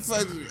 dude.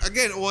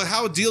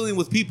 How dealing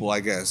with people,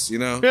 I guess, you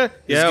know? Yeah,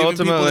 giving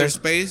ultimately. people their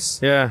space.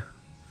 Yeah.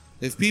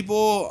 If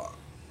people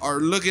are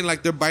looking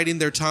like they're biting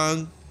their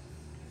tongue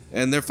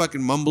and they're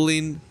fucking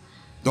mumbling,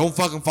 don't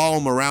fucking follow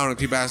them around and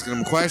keep asking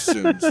them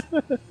questions.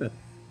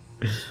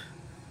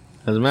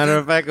 As a matter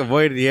of fact,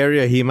 avoid the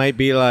area. He might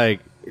be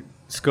like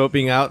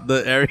scoping out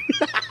the area.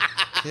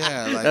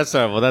 Yeah. Like, that's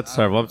terrible.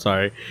 I'm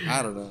sorry.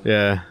 I don't know.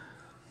 Yeah.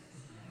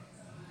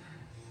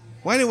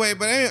 Well, anyway,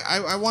 but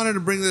I wanted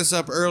to bring this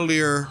up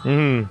earlier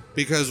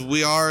because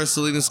we are a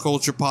Salinas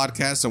Culture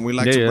podcast and we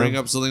like to bring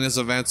up Salinas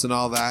events and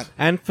all that.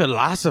 And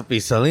philosophy.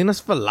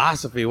 Salinas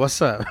philosophy.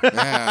 What's up?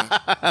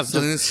 Yeah.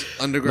 Salinas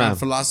Underground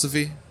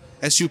Philosophy.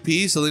 SUP,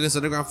 Salinas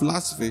Underground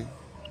Philosophy.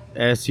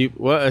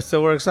 What? It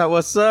still works out.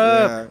 What's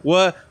up? Yeah.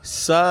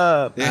 What's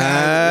up?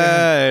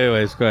 Yeah.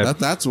 Anyways, go ahead.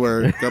 That's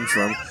where it comes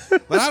from.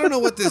 But I don't know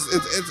what this...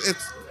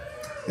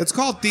 It's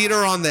called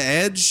Theater on the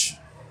Edge.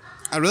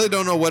 I really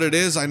don't know what it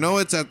is. I know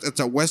it's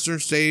at Western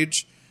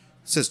Stage.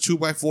 It says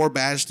 2x4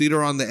 badge,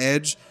 Theater on the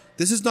Edge.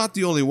 This is not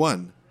the only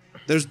one.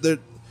 This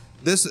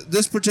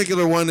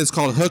particular one is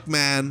called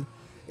Hookman.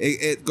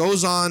 It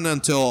goes on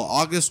until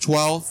August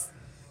 12th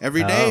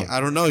every day. I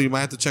don't know. You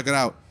might have to check it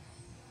out.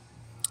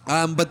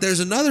 But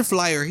there's another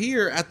flyer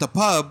here at the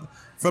pub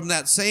from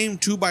that same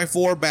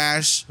 2x4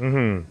 bash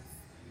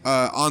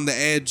on the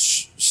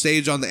Edge,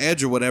 stage on the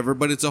Edge or whatever,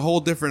 but it's a whole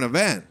different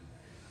event.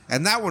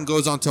 And that one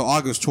goes on till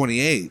August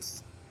 28th.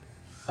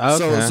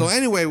 Okay. So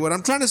anyway, what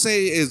I'm trying to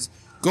say is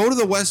go to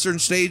the Western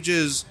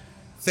Stages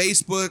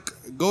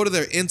Facebook, go to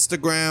their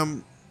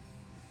Instagram,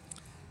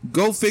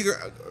 go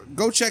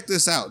check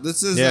this out.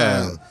 This is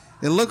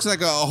it looks like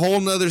a whole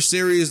nother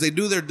series. They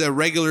do their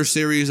regular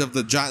series of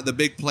the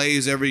big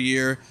plays every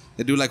year.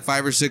 They do like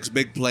 5 or 6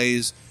 big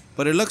plays,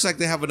 but it looks like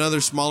they have another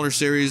smaller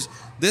series.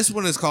 This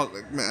one is called.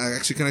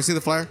 Actually, can I see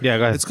the flyer? Yeah,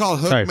 go ahead. It's called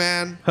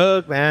Hookman.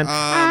 Hookman.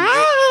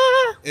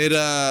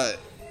 It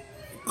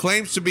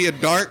claims to be a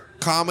dark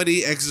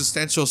comedy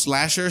existential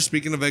slasher.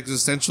 Speaking of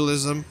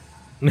existentialism.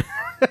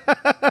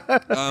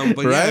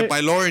 But right? by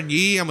Lauren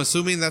Yee. I'm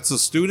assuming that's a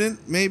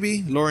student,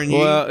 maybe? Lauren Yee?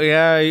 Well,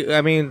 yeah,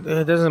 I mean,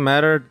 it doesn't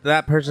matter.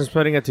 That person's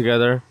putting it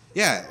together.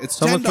 Yeah, it's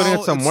someone's putting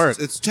in some work.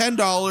 It's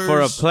 $10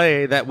 for a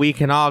play that we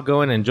can all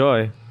go and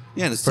enjoy.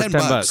 Yeah, and it's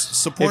 $10.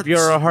 Support. If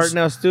you're a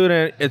Hartnell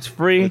student, it's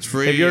free. It's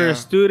free. If you're a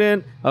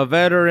student, a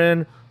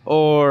veteran,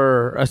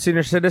 or a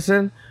senior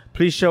citizen,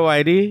 please show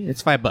ID.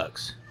 It's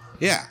 $5.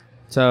 Yeah.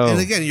 So, and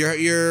again,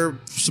 you're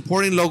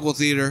supporting local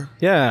theater.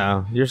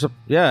 Yeah,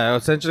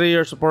 essentially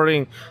you're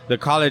supporting the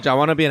college. I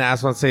want to be an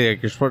asshole and say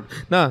like you're support.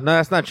 No,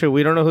 that's not true.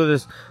 We don't know who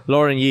this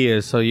Lauren Yee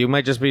is, so you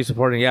might just be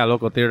supporting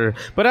local theater.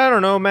 But I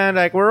don't know, man.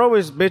 Like we're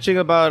always bitching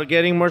about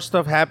getting more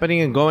stuff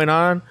happening and going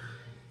on.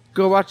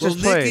 Go watch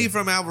this play. Nikki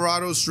from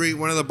Alvarado Street,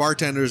 one of the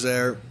bartenders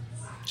there.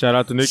 Shout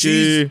out to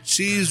Nikki.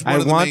 She's one of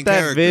the main want that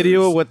characters.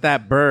 Video with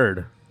that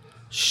bird.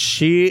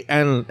 She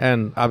and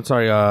I'm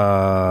sorry,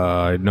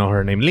 I know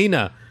her name,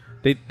 Lena.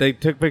 They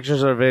took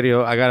pictures or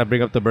video. I gotta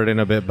bring up the bird in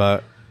a bit,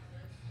 but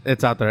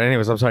it's out there.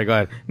 Anyways, I'm sorry. Go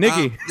ahead,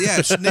 Nikki.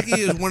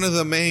 Nikki is one of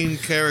the main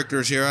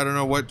characters here. I don't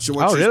know what she's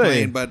really?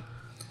 playing, but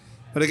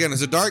again,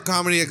 it's a dark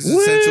comedy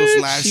existential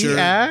slasher. She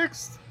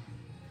asked.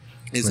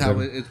 Is how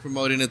it's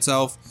promoting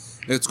itself.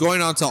 It's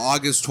going on till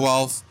August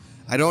 12th.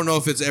 I don't know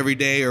if it's every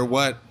day or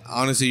what.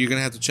 Honestly, you're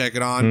gonna have to check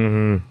it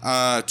on.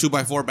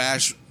 2x4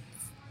 Bash.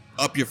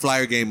 Up your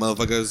flyer game,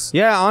 motherfuckers.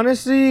 Yeah,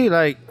 honestly,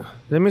 like,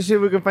 let me see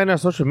if we can find our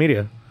social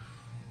media.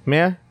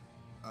 May I?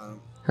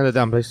 Hand it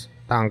down, please.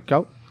 Thank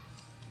you.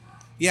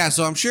 Yeah,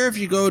 so I'm sure if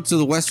you go to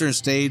the Western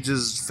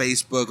Stages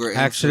Facebook or Instagram,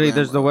 actually,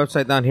 there's the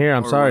website down here.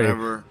 I'm sorry.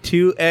 Whatever.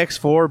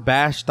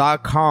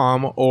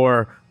 2x4bash.com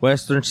or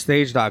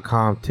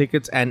westernstage.com.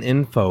 Tickets and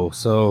info.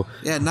 So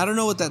yeah, and I don't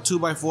know what that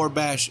 2x4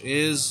 Bash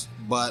is,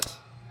 but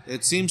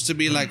it seems to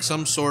be like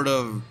some sort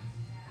of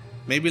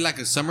maybe like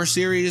a summer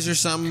series or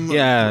something.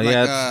 Yeah, like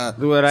that's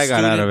what I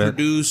got out of it.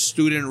 Produced,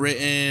 student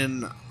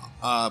written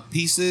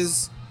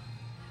pieces.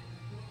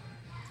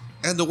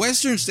 And the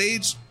Western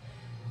Stage,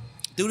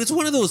 dude, it's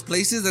one of those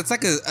places that's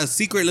like a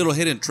secret little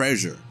hidden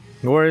treasure.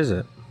 Where is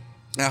it?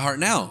 At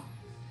Hartnell.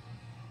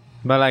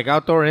 But like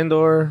outdoor,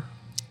 indoor?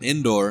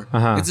 Indoor.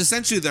 Uh-huh. It's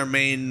essentially their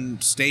main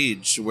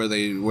stage where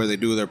they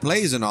do their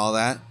plays and all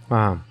that.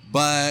 Uh-huh.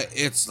 But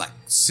it's like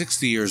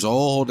 60 years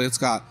old. It's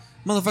got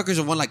motherfuckers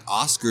have won like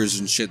Oscars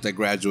and shit that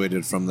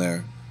graduated from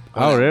there.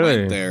 Oh, really?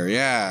 Went there,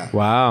 yeah.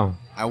 Wow.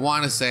 I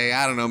want to say,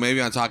 I don't know,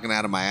 maybe I'm talking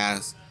out of my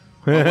ass.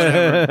 But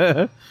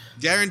whatever.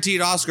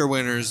 Guaranteed Oscar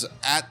winners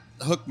at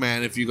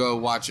Hookman if you go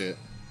watch it.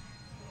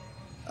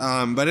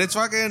 But it's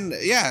fucking,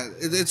 yeah,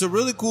 it's a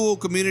really cool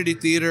community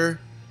theater.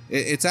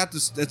 It's at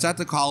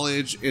the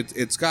college.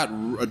 It's got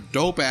a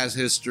dope ass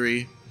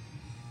history.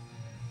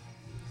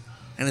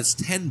 And it's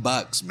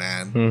 $10,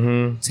 man.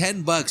 Mm-hmm.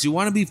 $10. You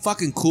want to be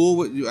fucking cool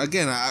with,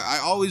 again, I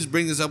always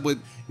bring this up with,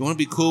 you want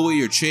to be cool with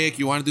your chick,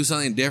 you want to do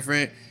something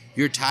different.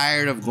 You're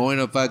tired of going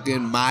to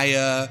fucking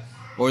Maya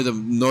or the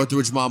North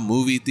Ridgemont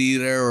movie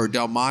theater or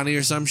Del Monte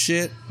or some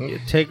shit.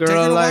 Take her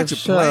a live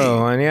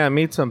show and yeah,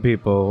 meet some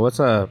people. What's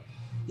up?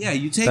 Yeah,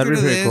 you take That'd her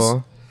to this,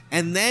 cool.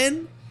 and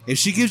then if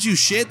she gives you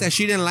shit that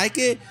she didn't like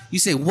it, you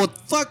say, well,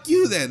 fuck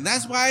you then.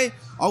 That's why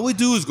all we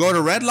do is go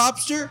to Red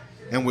Lobster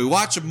and we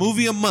watch a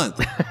movie a month.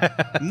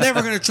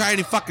 Never gonna try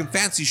any fucking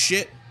fancy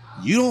shit.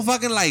 You don't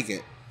fucking like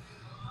it.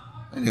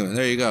 Anyway,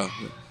 there you go.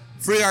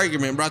 Free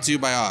argument brought to you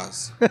by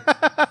Oz.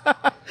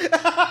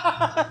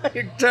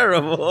 You're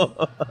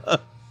terrible.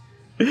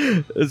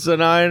 So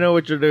now I know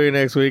what you're doing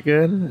next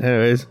weekend.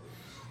 Anyways.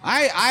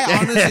 I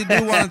honestly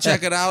do want to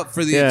check it out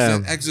for the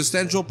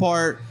existential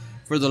part,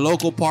 for the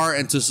local part,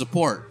 and to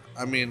support.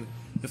 I mean,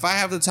 if I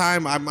have the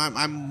time,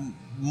 I'm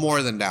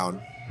more than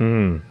down.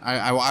 Mm.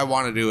 I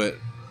want to do it.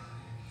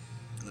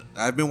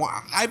 I've been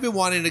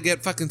wanting to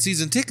get fucking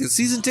season tickets.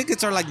 Season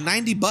tickets are like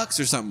 $90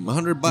 or something,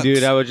 $100.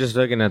 Dude, I was just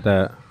looking at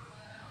that.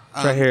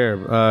 It's right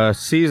here.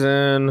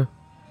 Season.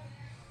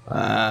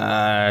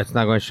 It's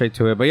not going straight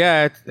to it, but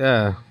yeah, it's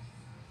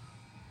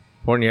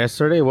born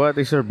yesterday. What?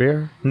 They serve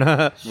beer?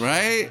 No,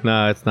 right?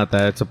 No, it's not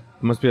that.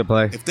 Must be a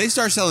play. If they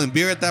start selling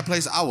beer at that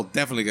place, I will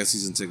definitely get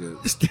season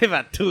tickets.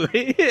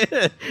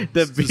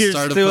 The beer's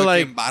still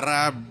like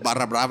barra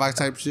brava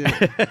type shit.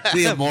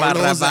 The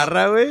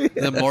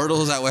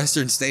immortals at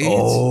Western Stage.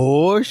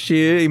 Oh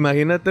shit!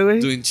 Imagínate,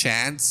 güey. Doing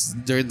chants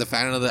during the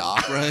Phantom of the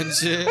Opera and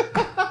shit.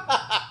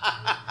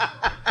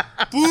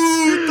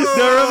 Puto!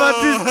 They're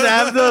about to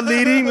stab the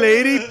leading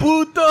lady.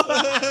 Puto!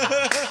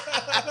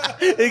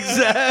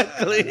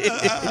 Exactly.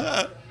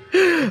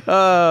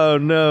 Oh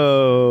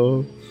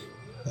no.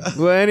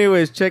 Well,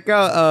 anyways, check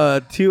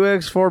out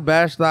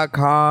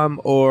 2x4bash.com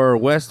or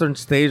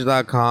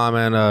westernstage.com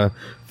and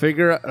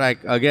figure,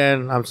 like,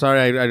 again, I'm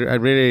sorry, I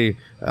really,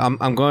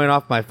 I'm going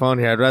off my phone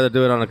here. I'd rather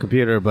do it on a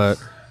computer, but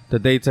the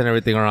dates and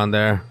everything are on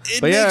there.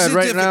 It but makes yeah, it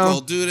right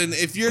difficult, now, dude. And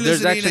if you're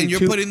listening and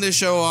you're putting this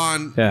show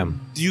on,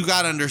 you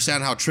got to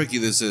understand how tricky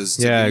this is.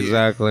 Yeah,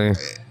 exactly.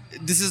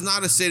 This is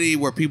not a city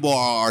where people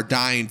are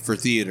dying for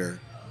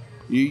theater.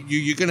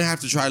 You're going to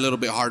have to try a little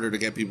bit harder to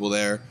get people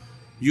there.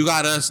 You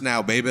got us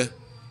now, baby.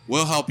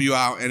 We'll help you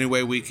out any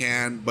way we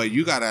can, but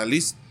you got to at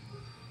least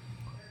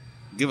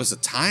give us a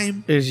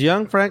time. Is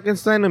Young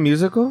Frankenstein a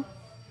musical?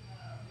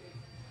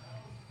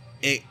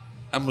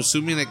 I'm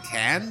assuming it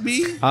can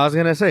be. I was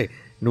going to say,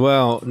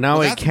 well,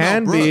 now it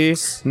can be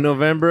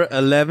November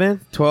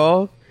 11th,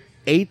 12th,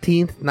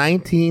 18th,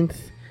 19th.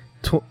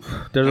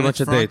 There's a bunch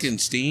of dates.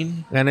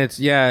 Frankenstein. And it's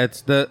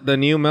the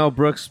new Mel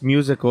Brooks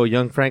musical,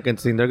 Young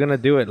Frankenstein. They're going to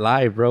do it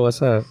live, bro.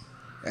 What's up?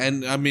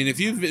 And I mean, if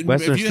you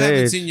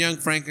haven't seen Young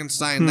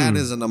Frankenstein, that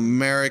is an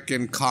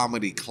American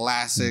comedy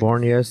classic.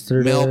 Born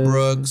Yesterday, Mel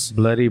Brooks,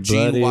 Bloody,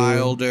 Gene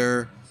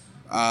Wilder.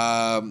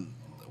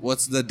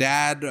 What's the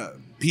dad?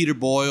 Peter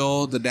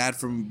Boyle, the dad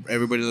from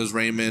Everybody Loves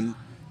Raymond.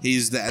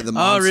 He's the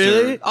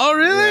monster. Oh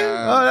really?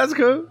 Yeah. Oh, that's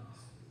cool.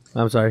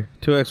 I'm sorry.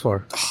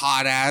 2x4.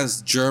 Hot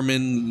ass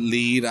German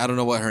lead. I don't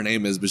know what her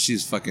name is, but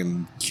she's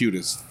fucking cute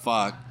as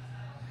fuck.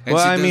 And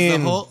well, she does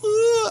the whole,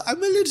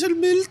 I'm a little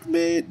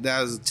milkmaid.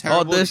 That was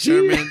terrible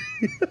German.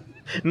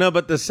 No,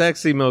 but the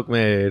sexy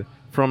milkmaid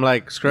from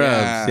like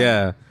Scrubs.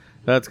 Yeah,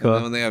 that's cool. And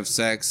then when they have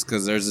sex,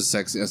 because there's a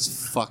sexy,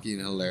 that's fucking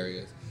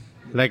hilarious.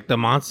 Like the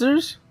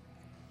monsters?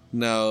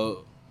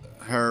 No,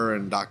 her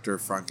and Dr.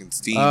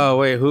 Frankenstein. Oh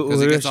wait, who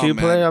does she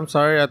play? I'm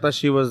sorry, I thought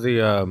she was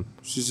the.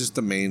 She's just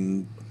the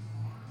main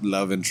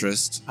love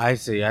interest. I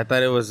see. I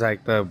thought it was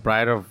like the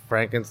Bride of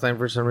Frankenstein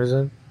for some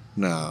reason.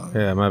 No.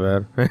 Yeah, my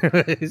bad.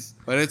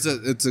 But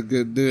it's a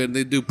good dude. And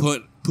they do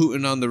put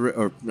Putin on the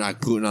or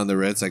not Putin on the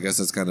Ritz. I guess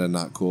that's kind of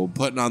not cool.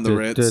 Putting on the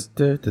Ritz.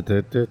 Yeah.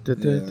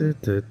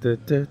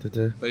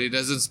 But he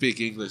doesn't speak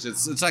English.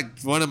 It's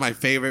like one of my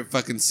favorite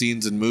fucking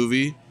scenes in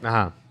movie.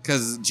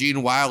 Because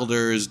Gene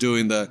Wilder is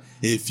doing the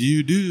 "if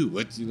you do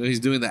what," he's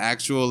doing the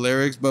actual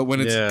lyrics. But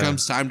when it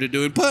comes time to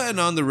doing "putting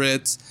on the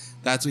Ritz,"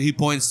 that's when he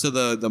points to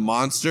the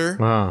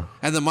monster,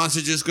 and the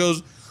monster just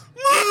goes.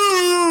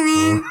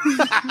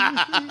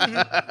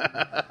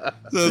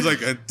 So it's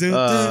like and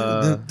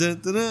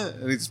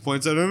he just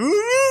points at him.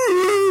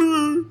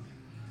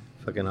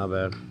 Fucking not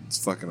bad.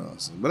 It's fucking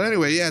awesome. But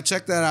anyway, yeah,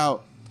 check that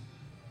out.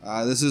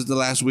 This is the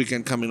last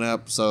weekend coming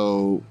up,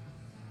 so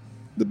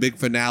the big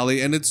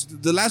finale, and it's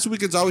the last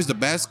weekend's always the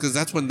best because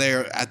that's when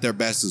they're at their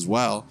best as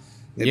well.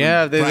 They've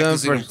been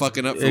practicing and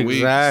fucking up for weeks.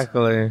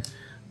 Exactly.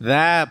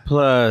 That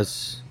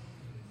plus.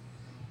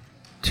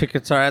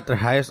 Tickets are at their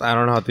highest. I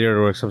don't know how theater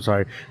works. I'm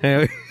sorry.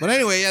 Anyway. But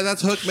anyway, yeah,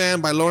 that's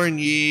Hookman by Lauren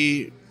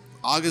Yee.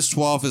 August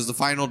 12th is the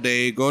final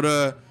day. Go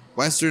to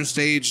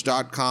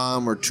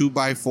westernstage.com or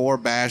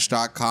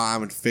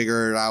 2x4bash.com and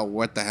figure out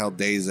what the hell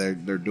days they're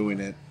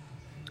doing it.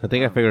 I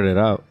think I figured it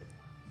out.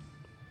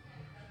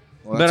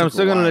 Well, but I'm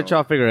still going to let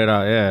y'all figure it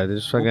out. Yeah.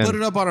 Just fucking... We'll put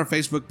it up on our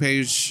Facebook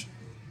page.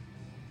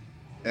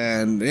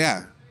 And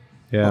yeah.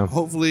 Yeah.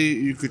 Hopefully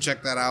you could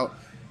check that out.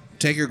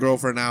 Take your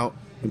girlfriend out.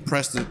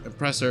 Impress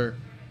her.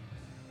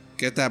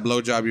 Get that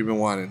blowjob you've been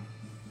wanting.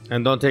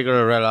 And don't take her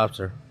to Red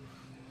Lobster.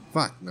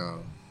 Fuck no.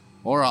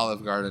 Or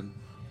Olive Garden.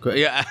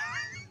 Yeah.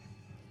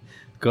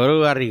 Go to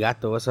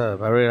Arigato. What's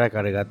up? I really like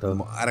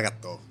Arigato.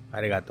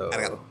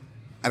 Arigato.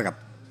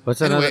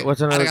 What's another?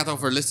 Arigato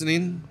for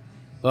listening.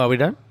 Oh, are we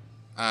done?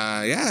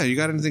 Yeah. You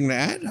got anything to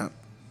add?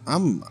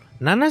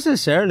 Not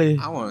necessarily.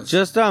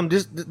 Just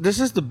this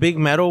is the big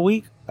metal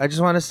week. I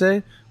just want to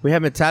say we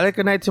have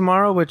Metallica night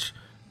tomorrow, which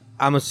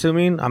I'm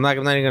assuming I'm not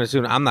even going to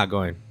assume I'm not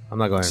going.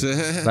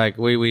 Like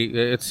we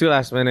it's too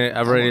last minute.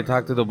 I've already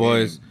talked to the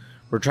boys.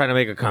 We're trying to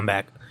make a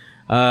comeback.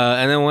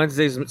 And then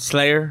Wednesday's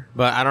Slayer,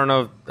 but I don't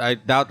know. I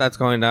doubt that's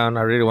going down.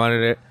 I really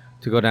wanted it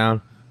to go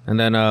down. And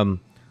then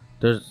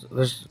there's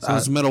so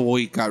this metal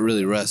week got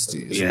really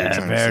rusty.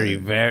 Yeah, very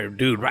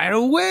dude. Right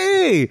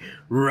away,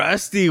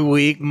 rusty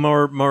week.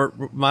 More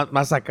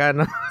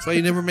masacana. That's why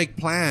you never make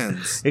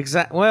plans.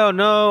 Exactly. Well,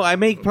 no, I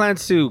make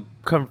plans to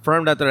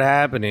confirm that they're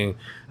happening.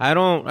 I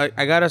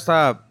gotta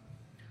stop.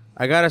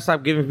 I gotta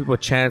stop giving people a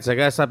chance. I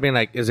gotta stop being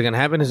like, is it gonna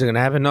happen? Is it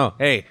gonna happen? No.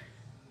 Hey,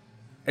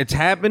 it's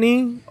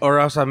happening, or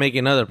else I'm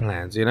making other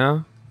plans, you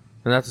know?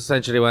 And that's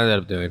essentially what I ended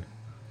up doing.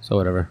 So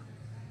whatever.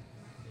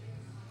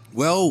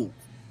 Well,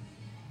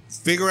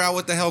 figure out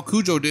what the hell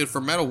Cujo did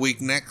for Metal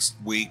Week next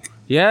week.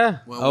 Yeah.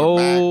 We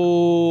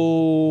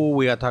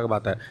gotta talk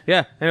about that.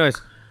 Yeah. Anyways,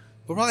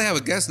 we'll probably have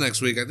a guest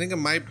next week. I think it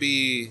might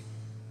be.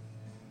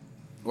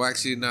 Well,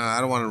 actually, no,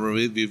 I don't want to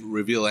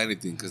reveal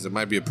anything because it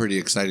might be a pretty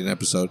exciting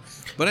episode.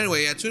 But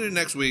anyway, yeah, tune in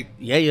next week.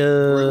 Yeah.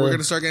 We're going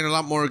to start getting a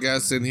lot more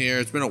guests in here.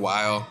 It's been a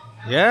while.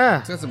 Yeah.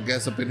 Let's get some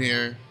guests up in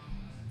here.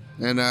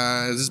 And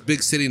is this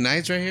Big City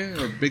Nights right here?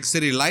 Or Big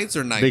City Lights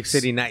or Nights? Big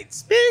City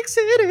Nights. Big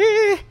City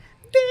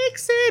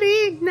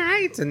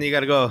Nights. And you got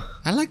to go.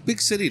 I like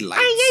Big City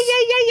Lights.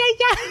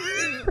 Yeah.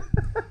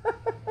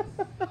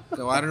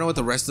 So I don't know what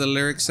the rest of the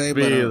lyrics say,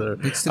 Me but either.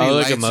 Big City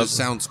Lights just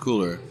sounds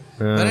cooler.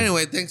 But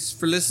anyway, thanks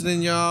for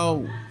listening,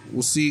 y'all.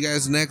 We'll see you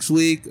guys next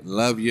week.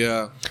 Love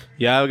ya.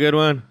 Yeah, have a good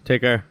one.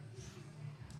 Take care.